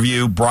to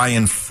interview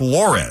Brian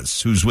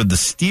Flores, who's with the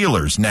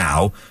Steelers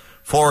now.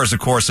 Flores, of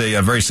course, a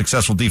very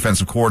successful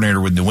defensive coordinator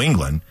with New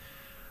England,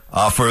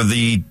 for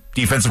the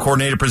defensive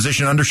coordinator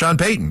position under Sean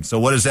Payton. So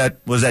what does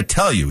that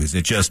tell you? Is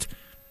it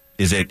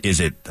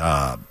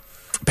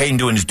Payton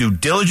doing his due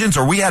diligence?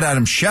 Or we had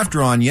Adam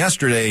Schefter on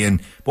yesterday,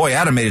 and boy,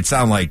 Adam made it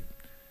sound like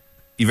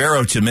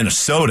Evero to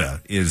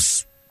Minnesota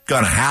is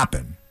going to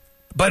happen.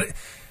 But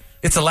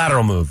it's a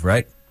lateral move,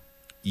 right?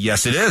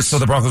 Yes, it is. So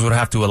the Broncos would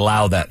have to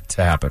allow that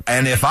to happen.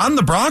 And if I'm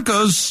the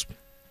Broncos,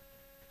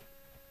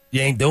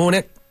 you ain't doing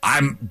it?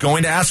 I'm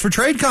going to ask for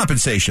trade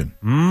compensation.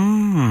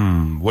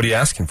 What are you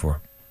asking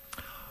for?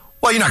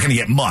 Well, you're not going to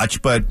get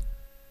much, but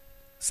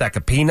Sack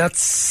of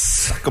peanuts?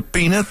 Sack of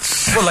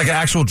peanuts? What, like an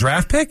actual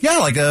draft pick? Yeah,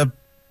 like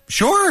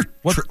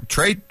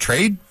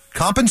trade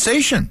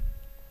compensation.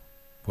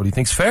 What do you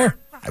think's fair?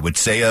 I would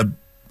say a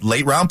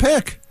late round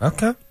pick.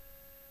 Okay.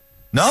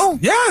 No?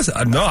 Yes.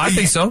 No, I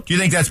think so. Do you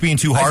think that's being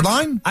too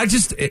hardline?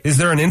 Is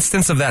there an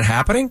instance of that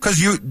happening? Because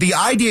the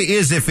idea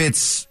is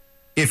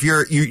if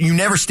you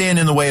never stand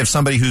in the way of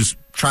somebody who's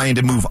trying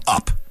to move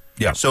up.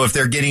 Yeah. So if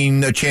they're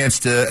getting a chance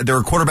they're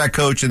a quarterback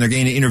coach and they're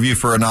getting an interview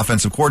for an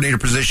offensive coordinator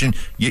position,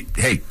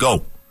 hey,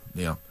 go.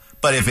 Yeah.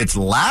 But if it's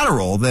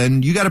lateral,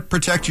 then you got to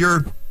protect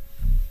your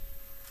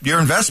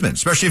investment,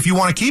 especially if you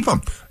want to keep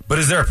them. But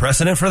is there a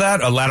precedent for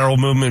that? A lateral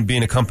movement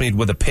being accompanied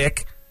with a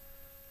pick?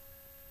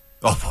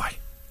 Oh, boy.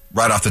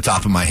 Right off the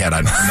top of my head,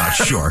 I'm not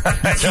sure.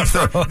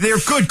 They're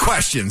good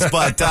questions,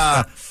 but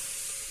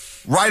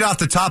right off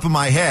the top of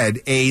my head,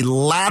 a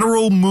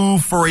lateral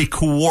move for a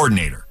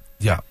coordinator.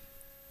 Yeah.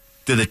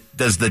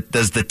 Does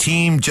the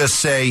team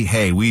just say,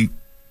 hey, we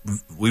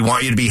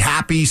want you to be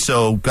happy,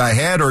 so go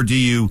ahead, or do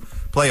you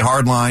play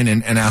hardline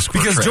and ask for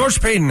a trade? Because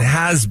George Payton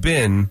has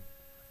been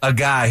a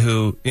guy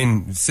who,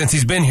 since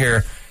he's been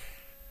here,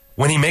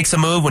 when he makes a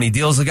move, when he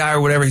deals a guy or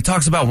whatever, he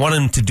talks about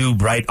wanting to do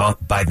right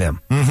by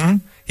them.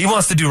 Mm-hmm. He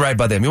wants to do right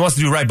by them. He wants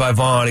to do right by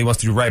Vaughn. He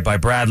wants to do right by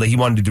Bradley. He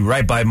wanted to do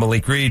right by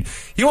Malik Reed.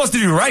 He wants to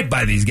do right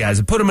by these guys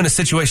and put them in a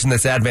situation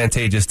that's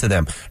advantageous to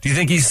them. Do you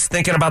think he's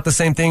thinking about the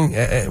same thing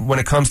when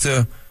it comes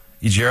to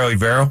Ejiro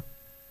Evero?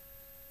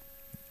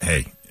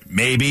 Hey,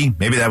 maybe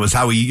that was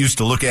how he used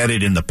to look at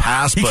it in the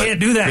past. He but can't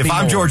do that if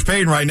anymore. I'm George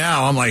Payton right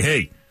now, I'm like,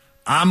 hey,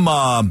 I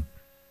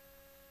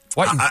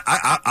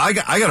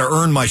got to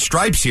earn my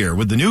stripes here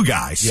with the new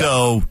guy. Yeah.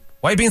 So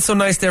why are you being so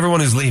nice to everyone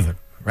who's leaving?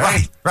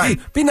 Right.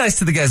 Be nice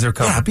to the guys that are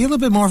coming. Yeah, be a little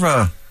bit more of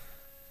a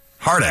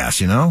hard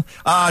ass, you know.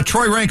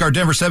 Troy Rank, our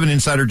Denver 7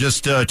 insider,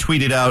 just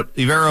tweeted out,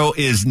 Evero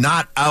is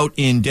not out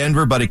in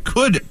Denver, but it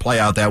could play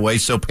out that way,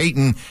 so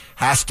Payton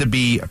has to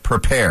be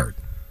prepared,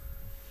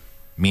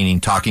 meaning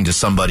talking to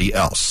somebody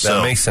else.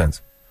 That makes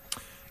sense.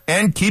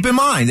 And keep in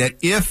mind that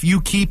if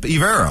you keep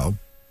Evero,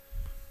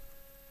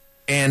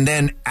 and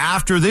then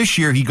after this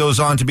year he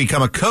goes on to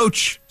become a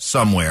coach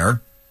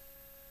somewhere,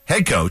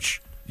 head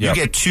coach, you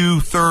get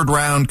 2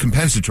 third-round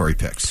compensatory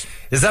picks.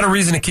 Is that a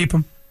reason to keep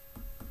him?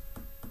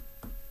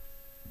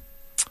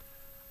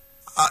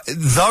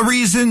 The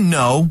reason,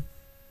 no.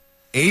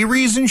 A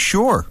reason,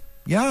 sure.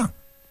 Yeah.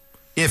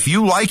 If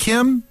you like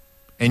him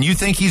and you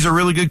think he's a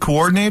really good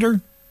coordinator,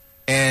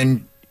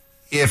 and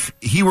if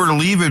he were to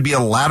leave, it would be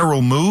a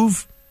lateral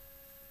move,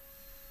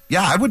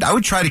 yeah, I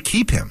would try to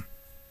keep him.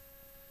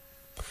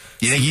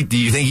 Do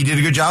you think he did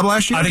a good job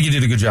last year? I think he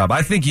did a good job.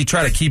 I think you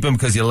try to keep him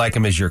because you like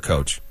him as your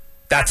coach.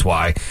 That's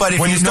why. But if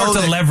when you start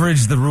know to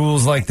leverage the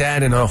rules like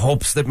that in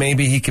hopes that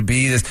maybe he could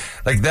be this,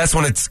 like that's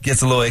when it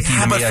gets a little icky to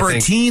me, but for a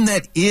team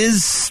that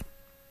is,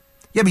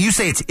 but you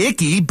say it's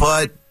icky,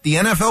 but the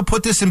NFL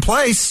put this in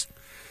place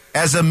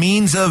as a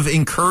means of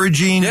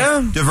encouraging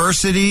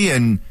diversity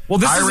and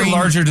hiring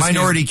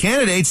minority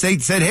candidates. They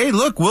said, hey,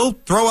 look, we'll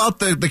throw out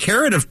the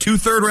carrot of 2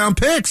 third-round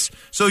picks.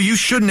 So you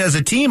shouldn't, as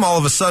a team, all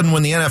of a sudden,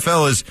 when the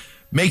NFL is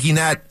making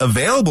that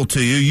available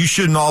to you, you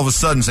shouldn't all of a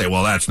sudden say,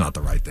 well, that's not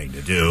the right thing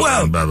to do.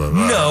 Well, blah, blah,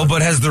 blah. No,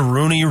 but has the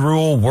Rooney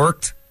Rule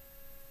worked?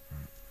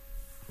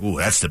 Ooh,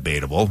 that's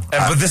debatable.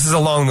 But this is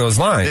along those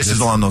lines. This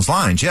is along those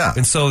lines, yeah.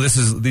 And so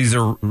these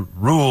are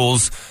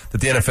rules that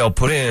the NFL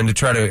put in to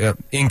try to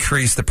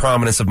increase the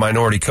prominence of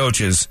minority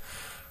coaches.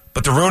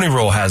 But the Rooney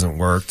Rule hasn't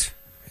worked.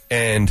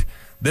 And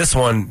this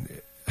one,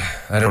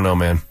 I don't know,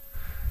 man.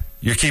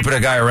 You're keeping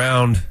a guy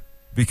around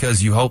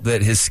because you hope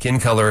that his skin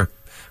color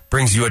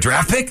brings you a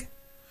draft pick?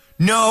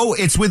 No,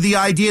 it's with the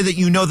idea that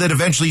you know that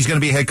eventually he's going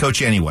to be a head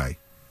coach anyway.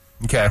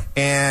 Okay.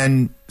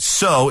 And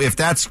so if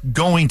that's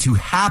going to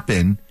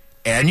happen,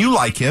 and you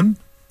like him,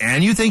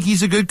 and you think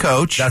he's a good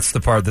coach, that's the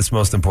part that's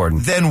most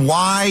important. Then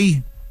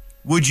why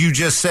would you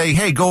just say,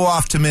 hey, go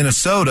off to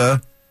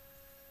Minnesota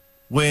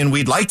when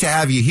we'd like to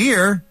have you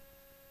here?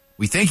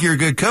 We think you're a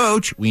good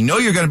coach. We know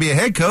you're going to be a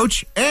head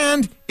coach.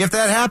 And if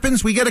that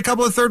happens, we get a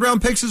couple of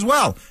third-round picks as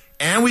well.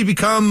 And we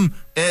become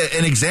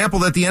an example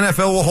that the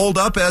NFL will hold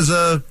up as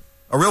a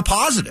real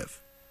positive.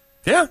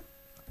 Yeah.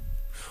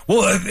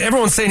 Well,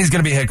 everyone's saying he's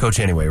going to be a head coach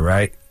anyway,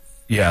 right?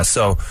 Yeah,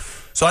 so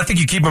I think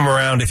you keep him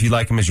around if you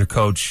like him as your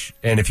coach,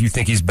 and if you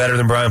think he's better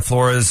than Brian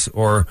Flores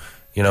or,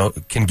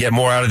 can get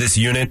more out of this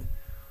unit.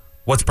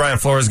 What's Brian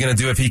Flores going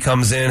to do if he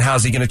comes in?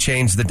 How's he going to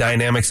change the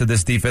dynamics of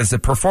this defense that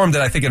performed,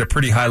 I think, at a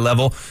pretty high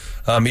level?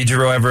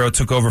 Ejiro Evero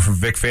took over for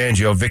Vic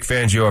Fangio. Vic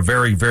Fangio, a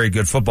very, very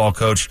good football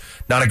coach,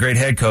 not a great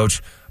head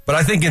coach, but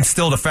I think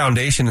instilled a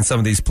foundation in some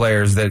of these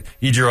players that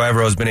Ejiro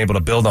Evero has been able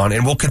to build on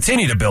and will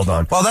continue to build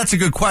on. Well, that's a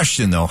good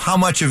question, though. How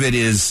much of it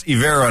is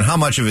Evero and how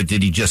much of it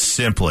did he just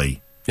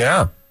simply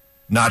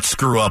not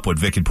screw up what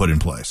Vic had put in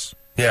place?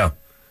 Yeah.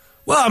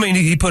 Well, I mean,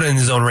 he put in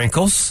his own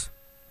wrinkles,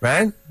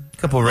 right? A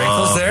couple of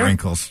wrinkles there.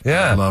 Wrinkles.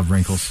 Yeah. I love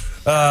wrinkles.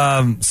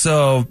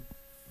 So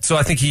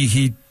I think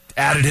he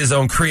added his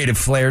own creative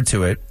flair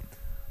to it.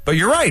 But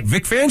you're right.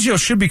 Vic Fangio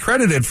should be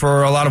credited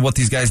for a lot of what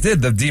these guys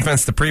did. The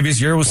defense the previous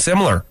year was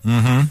similar.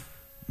 Mm-hmm.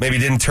 Maybe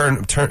didn't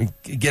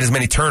get as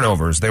many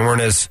turnovers. They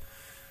weren't as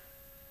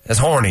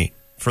horny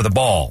for the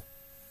ball.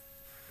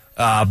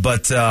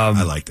 But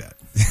I like that.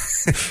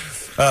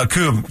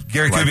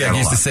 Gary Kubiak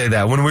used to say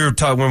that when we were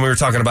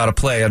talking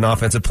about an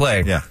offensive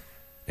play. Yeah.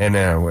 And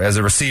as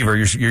a receiver,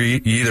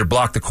 you either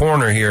block the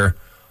corner here,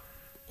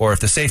 or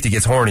if the safety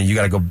gets horny, you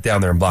got to go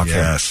down there and block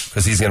him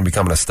because he's going to be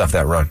coming to stuff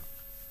that run.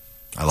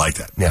 I like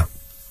that. Yeah.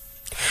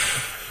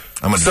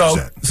 I'm going to do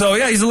that. So,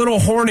 yeah, he's a little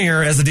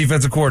hornier as a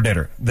defensive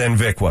coordinator than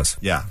Vic was.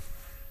 Yeah.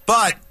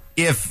 But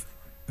if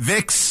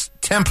Vic's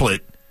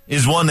template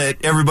is one that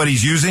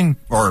everybody's using,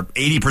 or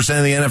 80%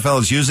 of the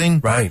NFL is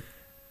using, right?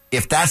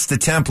 If that's the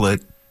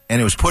template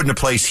and it was put into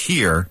place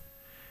here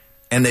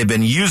and they've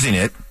been using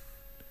it,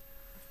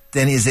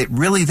 then is it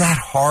really that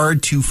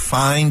hard to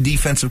find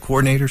defensive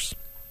coordinators?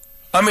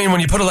 I mean,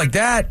 when you put it like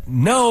that,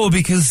 no,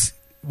 because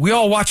we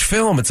all watch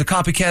film. It's a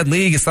copycat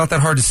league. It's not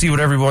that hard to see what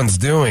everyone's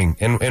doing.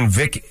 And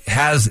Vic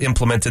has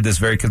implemented this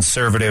very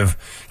conservative,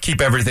 keep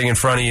everything in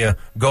front of you,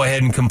 go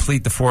ahead and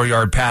complete the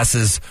 4-yard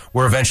passes.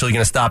 We're eventually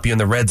going to stop you in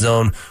the red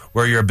zone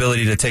where your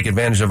ability to take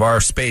advantage of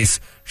our space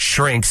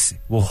shrinks.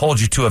 We'll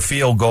hold you to a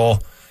field goal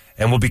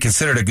and will be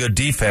considered a good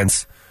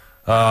defense.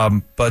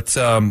 But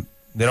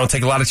they don't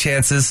take a lot of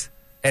chances.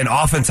 And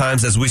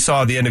oftentimes, as we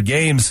saw at the end of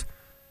games,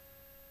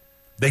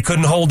 they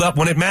couldn't hold up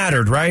when it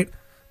mattered, right?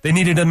 They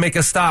needed to make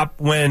a stop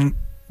when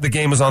the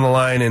game was on the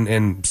line,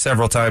 and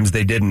several times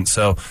they didn't.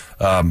 So,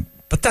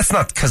 but that's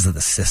not because of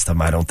the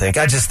system, I don't think.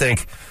 I just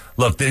think,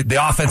 look, the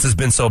offense has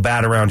been so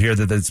bad around here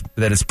that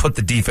it's put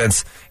the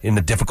defense in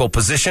a difficult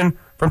position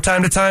from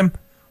time to time.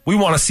 We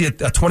want to see a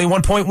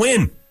 21-point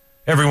win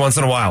every once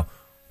in a while,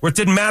 where it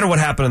didn't matter what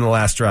happened in the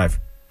last drive.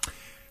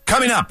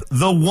 Coming up,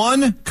 the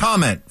one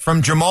comment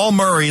from Jamal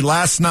Murray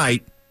last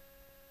night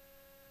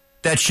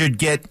that should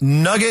get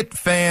Nugget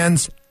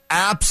fans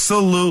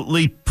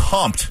absolutely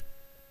pumped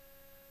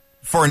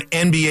for an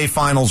NBA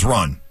Finals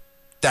run.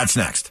 That's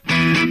next.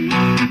 Denver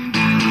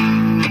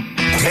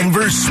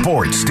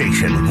Sports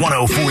Station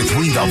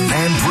 104.3 The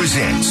Fan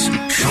presents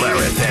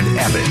Schlereth and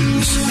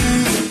Evans.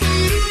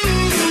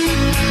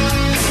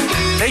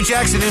 Nate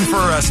Jackson in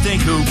for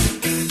Stink, who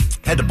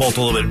had to bolt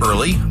a little bit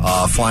early,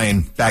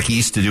 flying back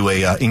east to do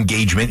a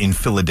engagement in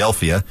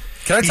Philadelphia.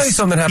 Can I tell you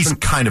something happened? He's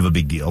kind of a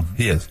big deal.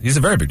 He is. He's a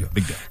very big deal.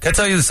 Big deal. Can I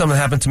tell you something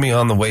happened to me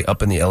on the way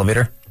up in the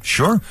elevator?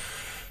 Sure.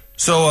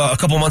 So a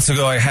couple months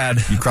ago, I had...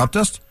 You crop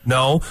dust?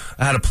 No.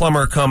 I had a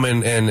plumber come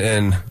in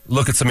and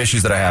look at some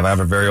issues that I have. I have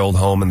a very old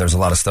home, and there's a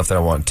lot of stuff that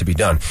I want to be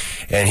done.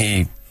 And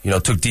he,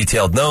 took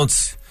detailed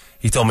notes.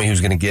 He told me he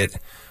was going to get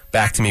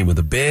back to me with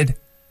a bid.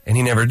 And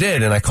he never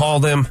did. And I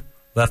called him,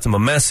 left him a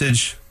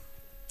message,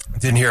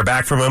 didn't hear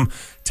back from him,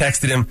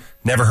 texted him,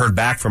 never heard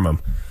back from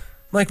him. I'm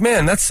like,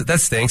 man, that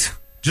stinks.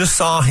 Just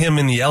saw him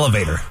in the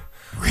elevator.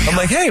 Really? I'm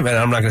like, hey, man,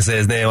 I'm not going to say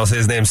his name. I'll say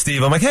his name's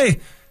Steve. I'm like, hey,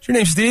 is your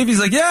name Steve? He's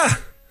like, yeah.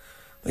 I'm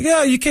like,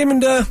 yeah, you came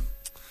and did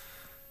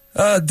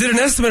an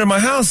estimate at my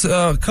house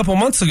a couple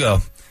months ago.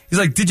 He's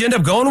like, did you end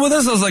up going with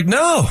us? I was like,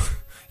 no.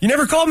 You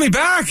never called me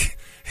back.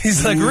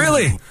 He's like,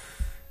 really?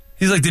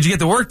 He's like, did you get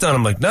the work done?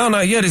 I'm like, no,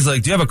 not yet. He's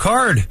like, do you have a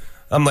card?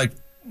 I'm like,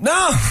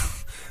 no,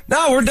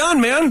 we're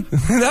done, man.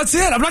 That's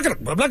it. I'm not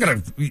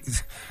gonna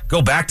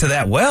go back to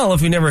that well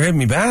if you never hit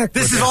me back.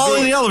 This is all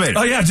in the elevator.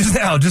 Oh yeah,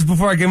 just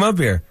before I came up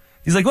here.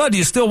 He's like, what? Do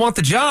you still want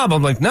the job?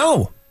 I'm like,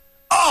 no.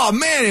 Oh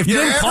man, if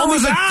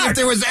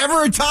there was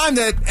ever a time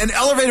that an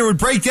elevator would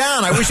break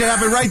down, I wish it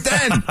happened right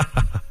then.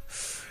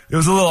 It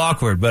was a little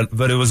awkward,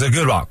 but it was a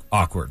good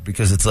awkward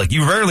because it's like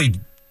you rarely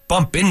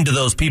bump into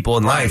those people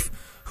in life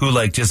who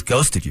like just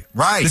ghosted you.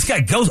 Right. This guy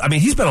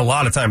he spent a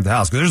lot of time at the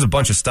house because there's a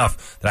bunch of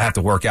stuff that I have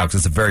to work out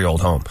because it's a very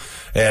old home.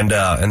 And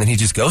then he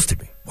just ghosted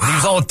me. Wow. He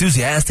was all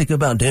enthusiastic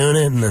about doing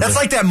it. And that's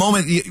like that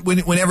moment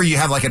whenever you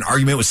have like an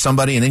argument with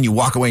somebody and then you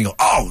walk away and go,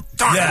 oh,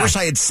 darn, I wish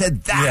I had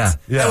said that.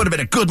 Yeah. That would have been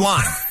a good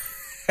line.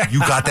 You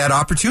got that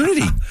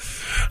opportunity.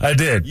 I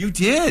did. You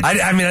did. I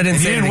didn't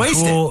say anything waste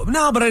cool. It.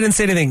 No, but I didn't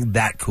say anything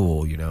that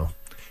cool,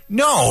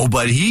 No,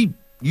 but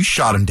you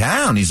shot him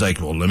down. He's like,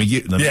 well,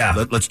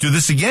 let's do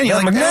this again.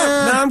 You're like,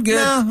 no, I'm good.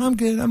 No, I'm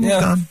good. I'm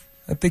done.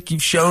 I think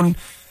you've shown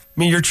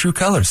me your true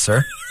colors,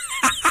 sir.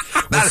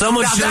 That's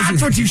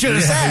what you should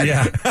have said.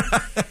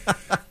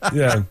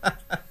 Yeah.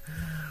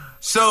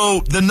 So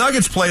the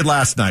Nuggets played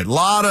last night. A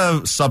lot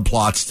of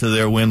subplots to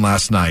their win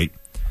last night.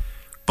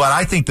 But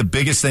I think the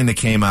biggest thing that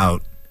came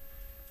out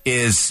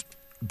is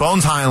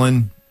Bones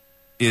Hyland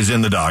is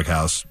in the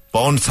doghouse.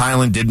 Bones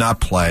Hyland did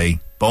not play.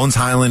 Bones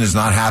Hyland is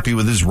not happy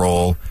with his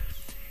role.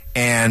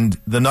 And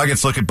the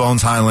Nuggets look at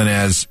Bones Hyland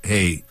as,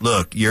 hey,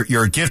 look,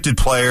 you're a gifted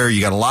player.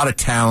 You got a lot of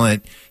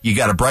talent. You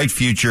got a bright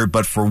future.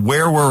 But for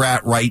where we're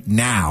at right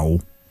now,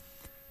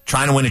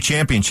 trying to win a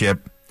championship,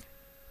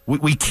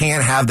 we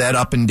can't have that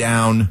up and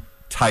down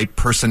type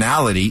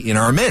personality in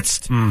our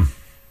midst.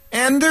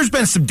 And there's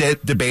been some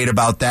debate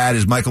about that.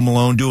 Is Michael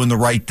Malone doing the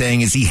right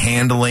thing? Is he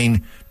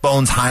handling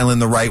Bones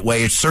Hyland the right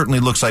way? It certainly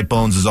looks like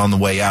Bones is on the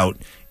way out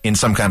in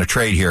some kind of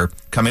trade here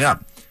coming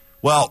up.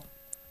 Well,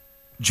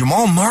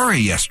 Jamal Murray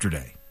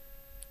yesterday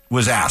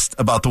was asked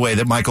about the way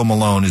that Michael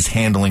Malone is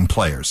handling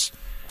players.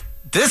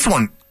 This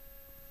one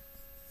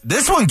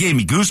gave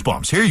me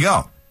goosebumps. Here you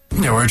go.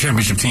 Yeah, we're a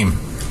championship team.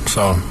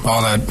 So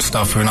all that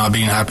stuff, we're not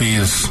being happy,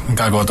 is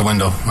got to go out the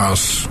window, or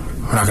else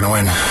we're not going to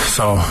win.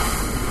 So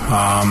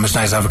it's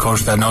nice to have a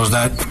coach that knows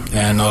that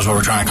and knows what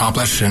we're trying to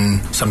accomplish,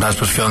 and sometimes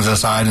puts feelings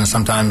aside and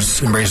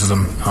sometimes embraces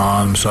them.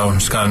 So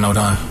just got to know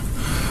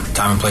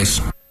time and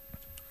place.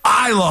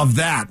 I love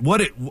that.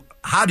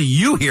 How do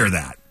you hear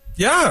that?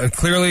 Yeah,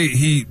 clearly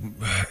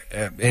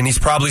he's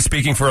probably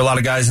speaking for a lot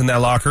of guys in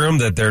that locker room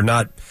that they're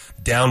not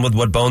down with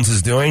what Bones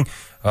is doing,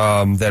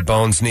 that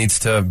Bones needs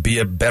to be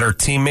a better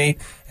teammate,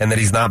 and that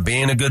he's not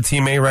being a good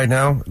teammate right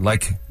now.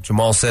 Like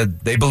Jamal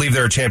said, they believe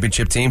they're a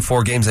championship team,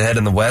 4 games ahead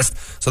in the West,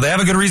 so they have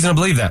a good reason to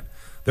believe that.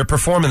 They're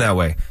performing that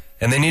way,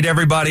 and they need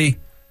everybody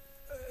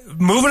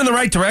moving in the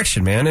right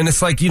direction, man. And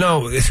it's like,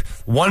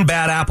 one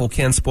bad apple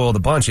can spoil the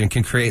bunch and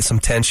can create some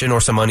tension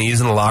or some unease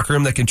in the locker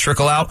room that can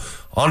trickle out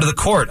onto the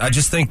court. I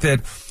just think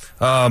that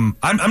I'm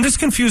just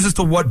confused as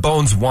to what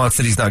Bones wants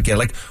that he's not getting.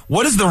 Like,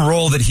 what is the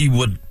role that he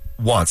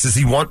wants? Does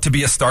he want to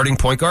be a starting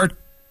point guard?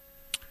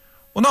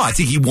 Well, no, I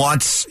think he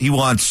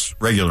wants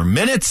regular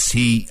minutes.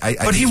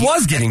 But he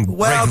was getting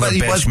regular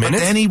bench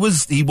minutes. But then he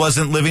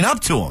wasn't living up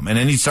to them, and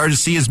then he started to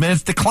see his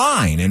minutes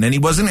decline, and then he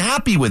wasn't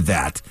happy with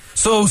that.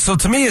 So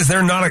to me, is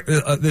there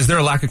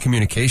a lack of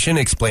communication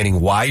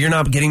explaining why you're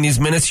not getting these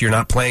minutes? You're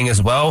not playing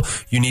as well.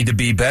 You need to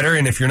be better,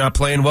 and if you're not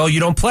playing well, you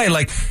don't play.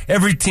 Like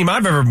every team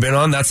I've ever been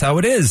on, that's how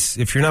it is.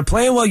 If you're not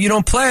playing well, you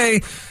don't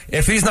play.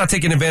 If he's not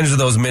taking advantage of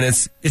those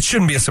minutes, it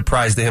shouldn't be a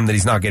surprise to him that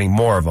he's not getting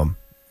more of them.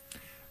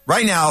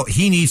 Right now,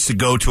 he needs to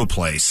go to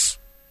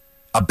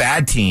a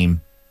bad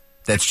team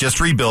that's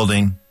just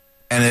rebuilding,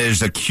 and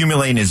is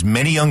accumulating as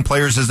many young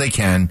players as they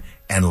can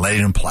and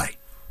letting them play.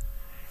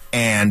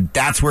 And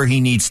that's where he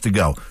needs to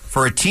go.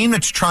 For a team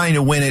that's trying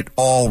to win it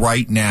all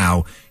right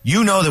now,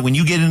 you know that when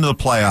you get into the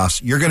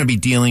playoffs, you're going to be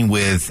dealing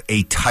with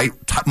a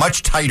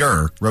much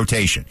tighter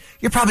rotation.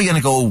 You're probably going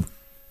to go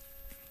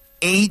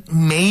 8,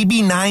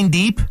 maybe 9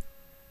 deep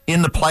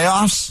in the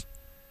playoffs.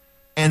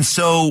 And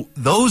so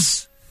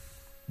those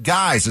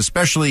guys,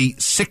 especially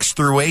 6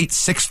 through 8,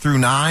 6 through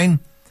 9,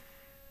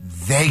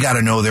 they got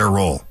to know their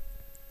role.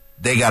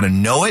 They got to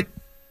know it.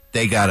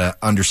 They got to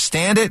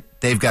understand it.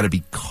 They've got to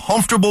be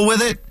comfortable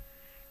with it.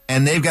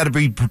 And they've got to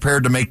be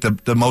prepared to make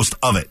the most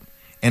of it.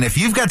 And if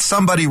you've got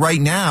somebody right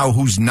now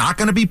who's not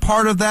going to be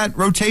part of that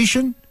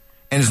rotation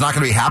and is not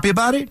going to be happy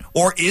about it,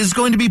 or is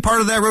going to be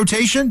part of that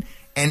rotation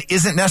and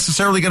isn't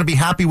necessarily going to be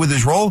happy with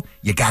his role,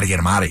 you got to get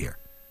him out of here.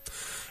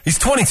 He's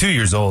 22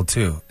 years old,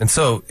 too. And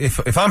so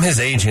if I'm his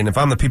agent, if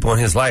I'm the people in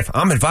his life,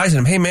 I'm advising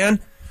him, hey, man,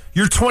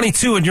 You're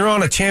 22 and you're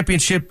on a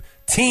championship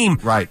team.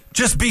 Right.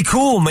 Just be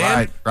cool,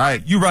 man.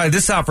 Right. You ride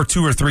this out for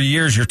 2 or 3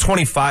 years. You're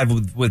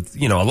 25 with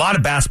a lot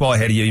of basketball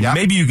ahead of you. Yep.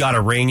 Maybe you got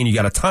a ring and you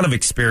got a ton of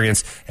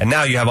experience, and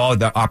now you have all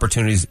the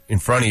opportunities in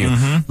front of you.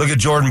 Look at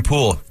Jordan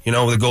Poole,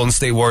 with the Golden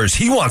State Warriors.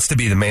 He wants to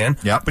be the man,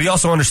 Yep. but he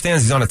also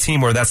understands he's on a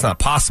team where that's not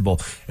possible.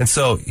 And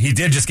so he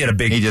did just get a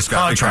big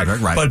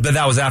contract. Right. But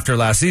that was after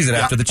last season,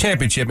 Yep. after the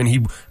championship, and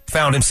he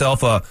found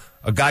himself a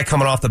guy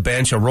coming off the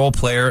bench, a role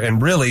player,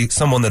 and really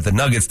someone that the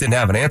Nuggets didn't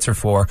have an answer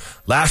for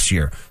last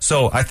year.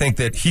 So I think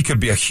that he could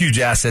be a huge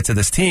asset to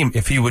this team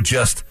if he would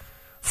just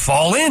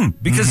fall in,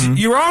 because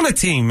you're on a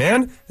team,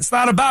 man. It's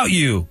not about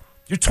you.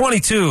 You're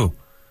 22.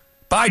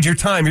 Bide your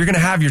time. You're going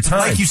to have your time.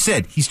 Like you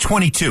said, he's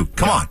 22.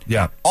 Come on.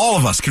 Yeah. All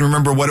of us can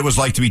remember what it was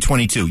like to be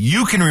 22.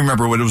 You can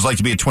remember what it was like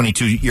to be a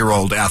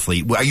 22-year-old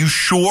athlete. Are you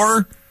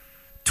sure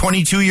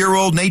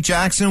 22-year-old Nate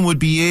Jackson would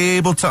be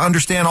able to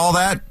understand all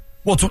that?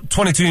 Well,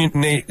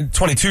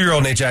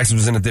 22-year-old Nate Jackson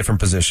was in a different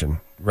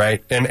position,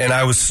 right? And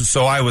I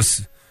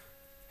was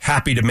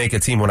happy to make a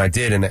team when I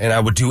did, and I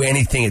would do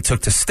anything it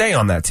took to stay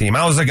on that team.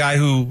 I was a guy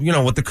who,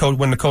 with the coach,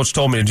 when the coach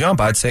told me to jump,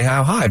 I'd say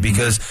how high,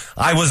 because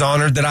I was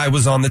honored that I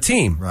was on the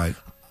team. Right.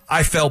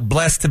 I felt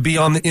blessed to be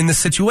in the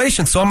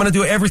situation, so I'm going to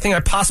do everything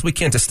I possibly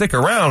can to stick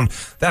around.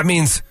 That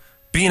means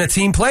being a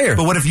team player.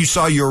 But what if you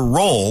saw your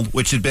role,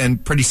 which had been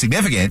pretty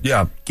significant,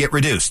 get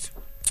reduced?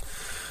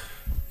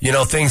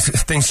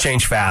 Things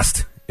change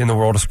fast in the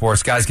world of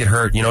sports. Guys get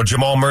hurt.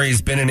 Jamal Murray's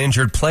been an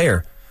injured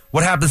player.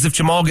 What happens if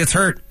Jamal gets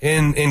hurt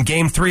in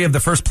Game 3 of the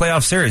first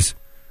playoff series?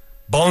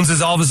 Bones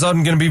is all of a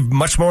sudden going to be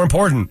much more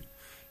important.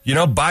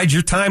 Bide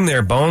your time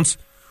there, Bones.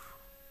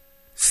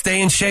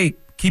 Stay in shape.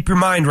 Keep your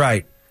mind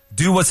right.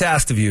 Do what's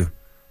asked of you.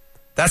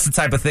 That's the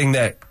type of thing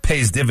that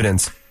pays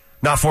dividends.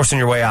 Not forcing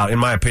your way out, in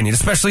my opinion,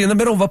 especially in the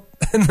middle of a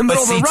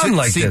run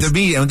like this. To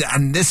me,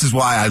 and this is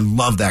why I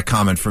love that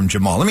comment from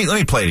Jamal. Let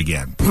me play it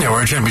again. Yeah,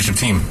 we're a championship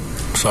team.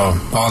 So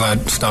all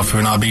that stuff,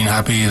 we're not being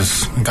happy,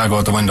 is got to go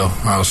out the window,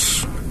 or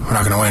else we're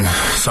not going to win.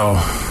 So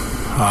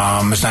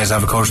it's nice to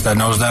have a coach that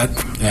knows that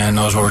and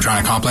knows what we're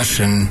trying to accomplish,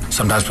 and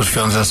sometimes puts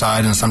feelings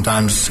aside and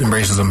sometimes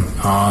embraces them.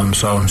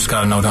 So just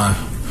got to know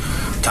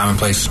time and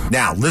place.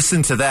 Now,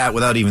 listen to that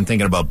without even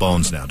thinking about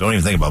Bones now. Don't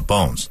even think about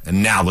Bones.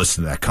 And now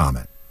listen to that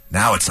comment.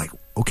 Now it's like,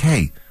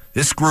 okay,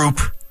 this group,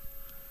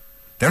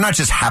 they're not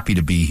just happy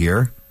to be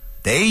here.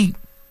 They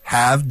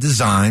have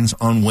designs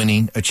on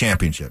winning a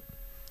championship.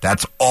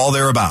 That's all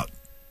they're about.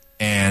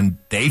 And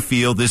they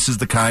feel this is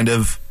the kind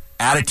of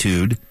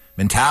attitude,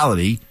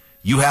 mentality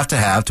you have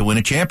to win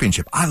a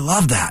championship. I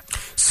love that.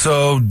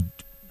 So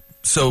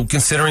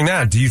considering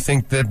that, do you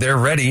think that they're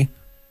ready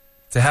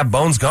to have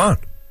Bones gone?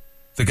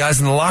 The guys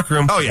in the locker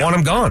room want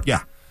him gone.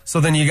 Yeah. So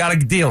then you got to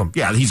deal him.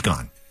 Yeah, he's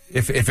gone.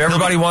 If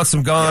everybody wants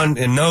him gone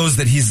and knows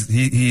that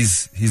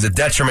he's a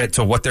detriment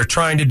to what they're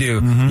trying to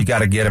do, you got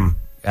to get him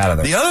out of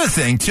there. The other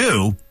thing,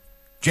 too,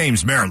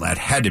 James Merilatt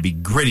had to be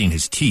gritting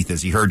his teeth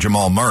as he heard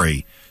Jamal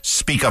Murray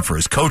speak up for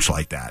his coach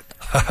like that.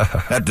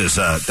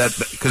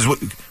 Because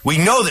we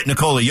know that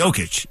Nikola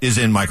Jokic is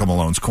in Michael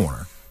Malone's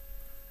corner.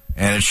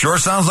 And it sure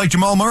sounds like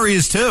Jamal Murray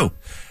is, too.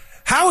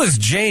 How is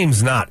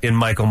James not in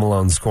Michael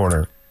Malone's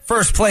corner?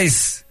 First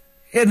place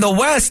in the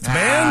West,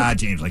 man.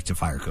 James likes to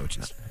fire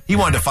coaches. He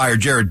wanted to fire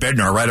Jared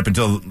Bednar right up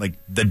until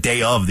the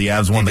day of the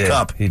Avs won the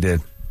Cup. He did.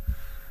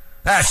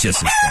 That's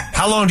just his thing.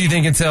 How long do you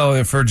think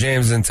for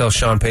James until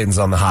Sean Payton's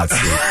on the hot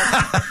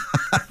seat?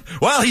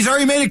 Well, he's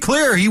already made it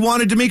clear he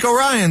wanted D'Amico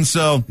Ryan,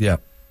 so. Yeah.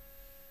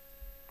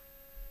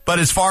 But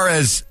as far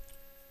as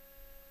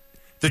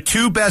the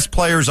two best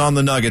players on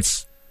the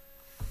Nuggets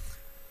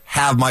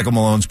have Michael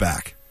Malone's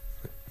back,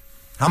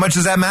 how much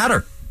does that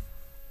matter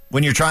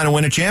when you're trying to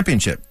win a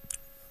championship?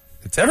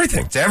 It's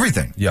everything. It's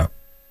everything. Yeah.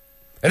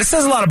 And it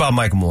says a lot about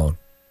Michael Malone.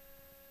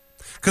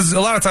 Because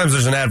a lot of times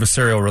there's an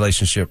adversarial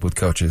relationship with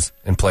coaches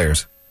and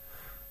players.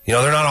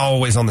 They're not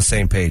always on the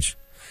same page.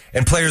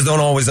 And players don't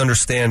always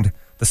understand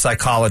the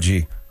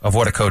psychology of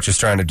what a coach is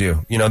trying to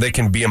do. They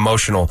can be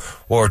emotional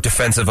or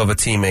defensive of a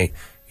teammate,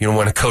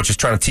 when a coach is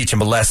trying to teach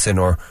him a lesson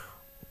or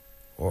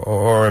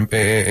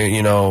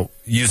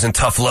using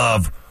tough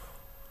love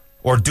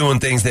or doing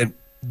things that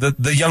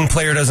the young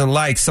player doesn't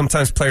like.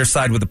 Sometimes players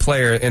side with the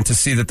player, and to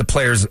see that the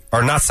players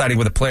are not siding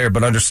with the player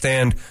but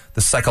understand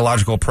the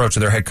psychological approach of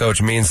their head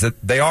coach means that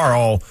they are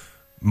all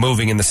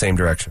moving in the same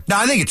direction.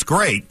 Now, I think it's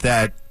great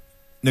that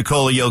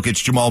Nikola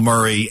Jokic, Jamal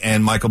Murray,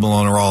 and Michael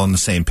Malone are all on the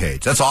same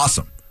page. That's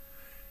awesome.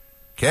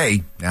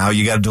 Okay, now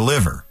you got to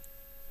deliver,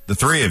 the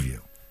three of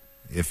you.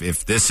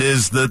 If this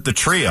is the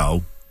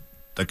trio,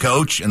 the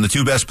coach and the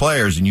two best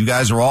players, and you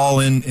guys are all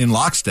in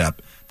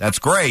lockstep, that's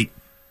great.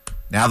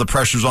 Now the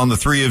pressure's on the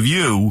three of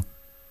you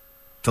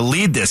to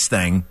lead this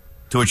thing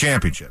to a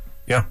championship.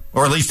 Yeah.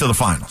 Or at least to the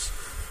finals.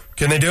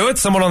 Can they do it?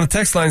 Someone on the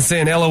text line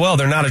saying, LOL,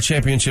 they're not a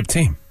championship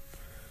team.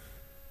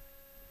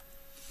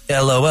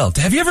 LOL.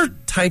 Have you ever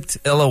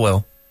typed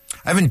LOL?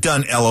 I haven't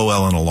done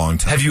LOL in a long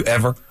time. Have you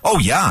ever? Oh,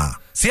 yeah.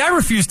 See, I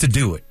refuse to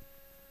do it.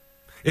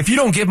 If you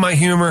don't get my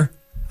humor,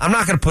 I'm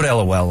not going to put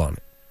LOL on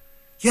it.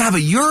 Yeah,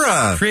 but you're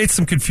a... Creates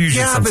some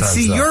confusion sometimes. Yeah, but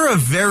see, though. you're a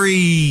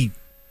very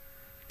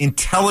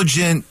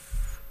intelligent...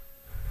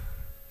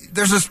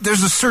 There's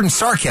a certain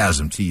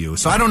sarcasm to you.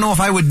 So I don't know if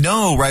I would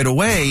know right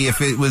away if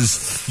it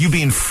was you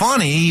being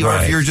funny or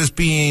if you're just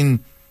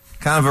being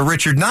kind of a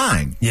Richard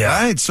Nine. Yeah.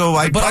 Right? So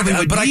I probably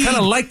would But I kind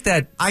of like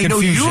that I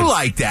confusion. know you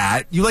like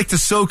that. You like to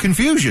sow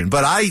confusion.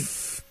 But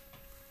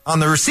on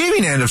the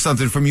receiving end of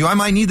something from you, I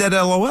might need that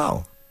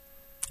LOL.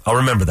 I'll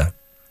remember that.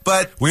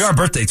 But we are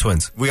birthday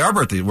twins. We're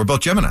both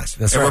Geminis.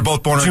 That's and right. We're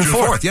both born on June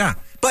 4th. 4th. Yeah.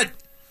 But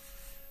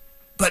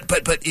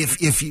if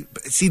you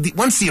see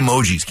once the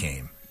emojis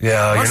came.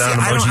 Yeah, you're not an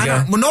emoji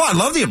guy? Well, no, I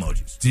love the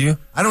emojis. Do you?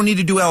 I don't need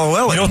to do LOL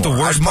anymore. You know what the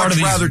worst I'd part much of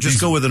these... rather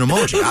just go with an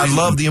emoji. I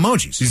love the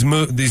emojis. These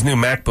new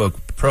MacBook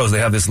Pros, they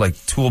have this like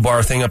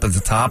toolbar thing up at the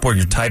top where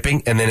you're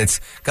typing, and then it's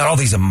got all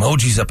these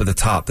emojis up at the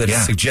top that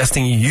it's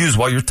suggesting you use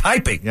while you're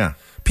typing. Yeah.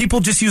 People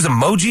just use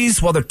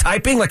emojis while they're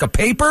typing like a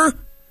paper?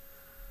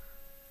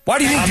 Why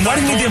do you need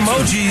the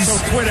emojis?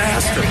 So quit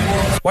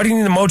asking. Why do you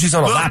need emojis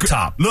on a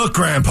laptop? Look,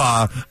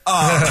 Grandpa.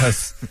 I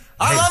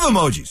love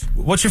emojis.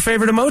 What's your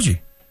favorite emoji?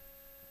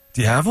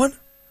 Do you have one?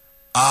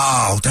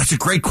 Oh, that's a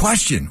great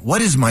question.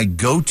 What is my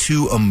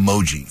go-to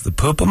emoji? The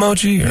poop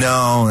emoji?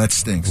 No, that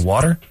stinks.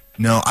 Water?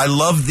 No, I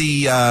love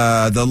the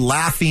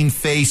laughing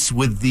face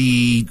with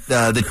the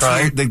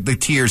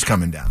tears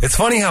coming down. It's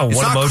funny how it's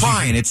one not emoji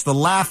crying. It's the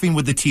laughing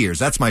with the tears.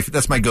 That's my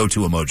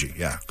go-to emoji.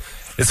 Yeah.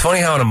 It's funny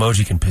how an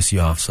emoji can piss you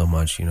off so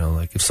much. You know,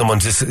 like if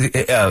someone just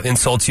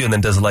insults you and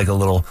then does like a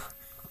little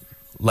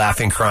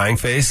laughing, crying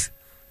face.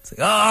 It's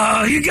like,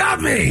 oh, you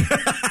got me.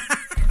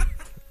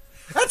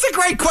 That's a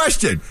great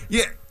question.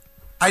 Yeah,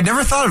 I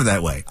never thought of it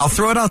that way. I'll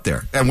throw it out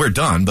there, and we're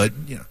done. But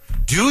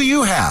do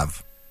you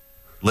have,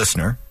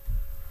 listener?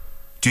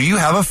 Do you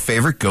have a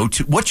favorite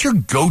go-to? What's your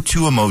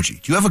go-to emoji?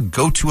 Do you have a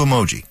go-to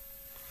emoji?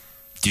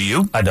 Do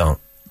you? I don't.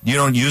 You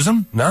don't use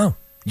them? No.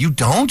 You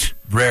don't?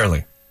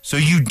 Rarely. So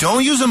you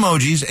don't use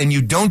emojis and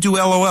you don't do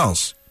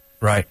LOLs?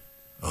 Right.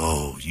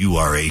 Oh, you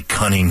are a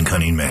cunning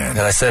man.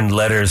 And I send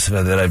letters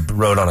that I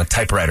wrote on a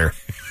typewriter.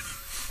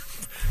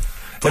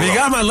 Have you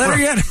got my letter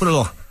yet? Put a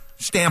little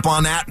stamp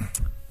on that.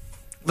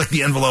 Lick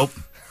the envelope.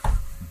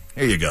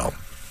 Here you go.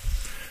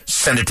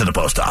 Send it to the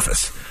post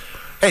office.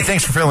 Hey,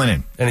 thanks for filling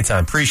in.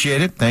 Anytime.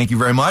 Appreciate it. Thank you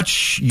very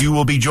much. You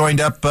will be joined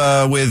up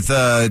with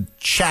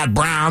Chad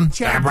Brown.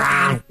 Chad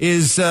Brown.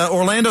 Is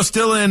Orlando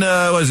still in,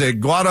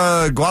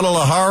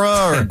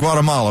 Guadalajara or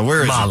Guatemala?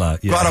 Where is Mala,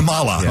 it? yeah.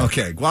 Guatemala. Yeah.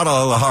 Okay.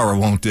 Guadalajara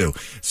won't do.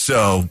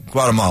 So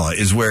Guatemala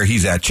is where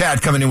he's at.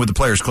 Chad coming in with the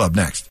Players Club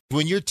next.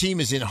 When your team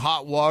is in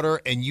hot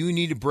water and you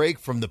need a break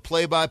from the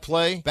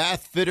play-by-play,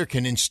 Bath Fitter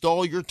can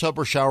install your tub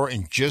or shower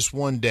in just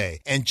one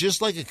day. And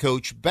just like a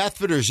coach, Bath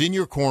Fitter is in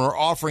your corner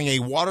offering a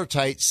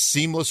watertight,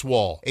 seamless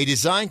wall. A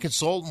design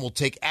consultant will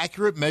take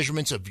accurate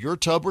measurements of your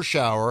tub or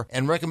shower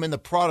and recommend the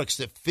products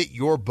that fit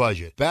your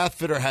budget. Bath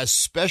Fitter has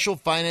special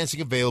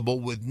financing available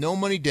with no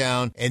money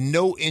down and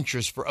no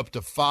interest for up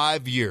to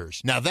 5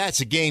 years. Now that's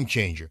a game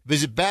changer.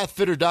 Visit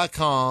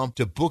bathfitter.com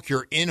to book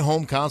your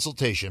in-home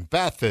consultation.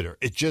 Bath Fitter,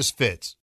 it just fits.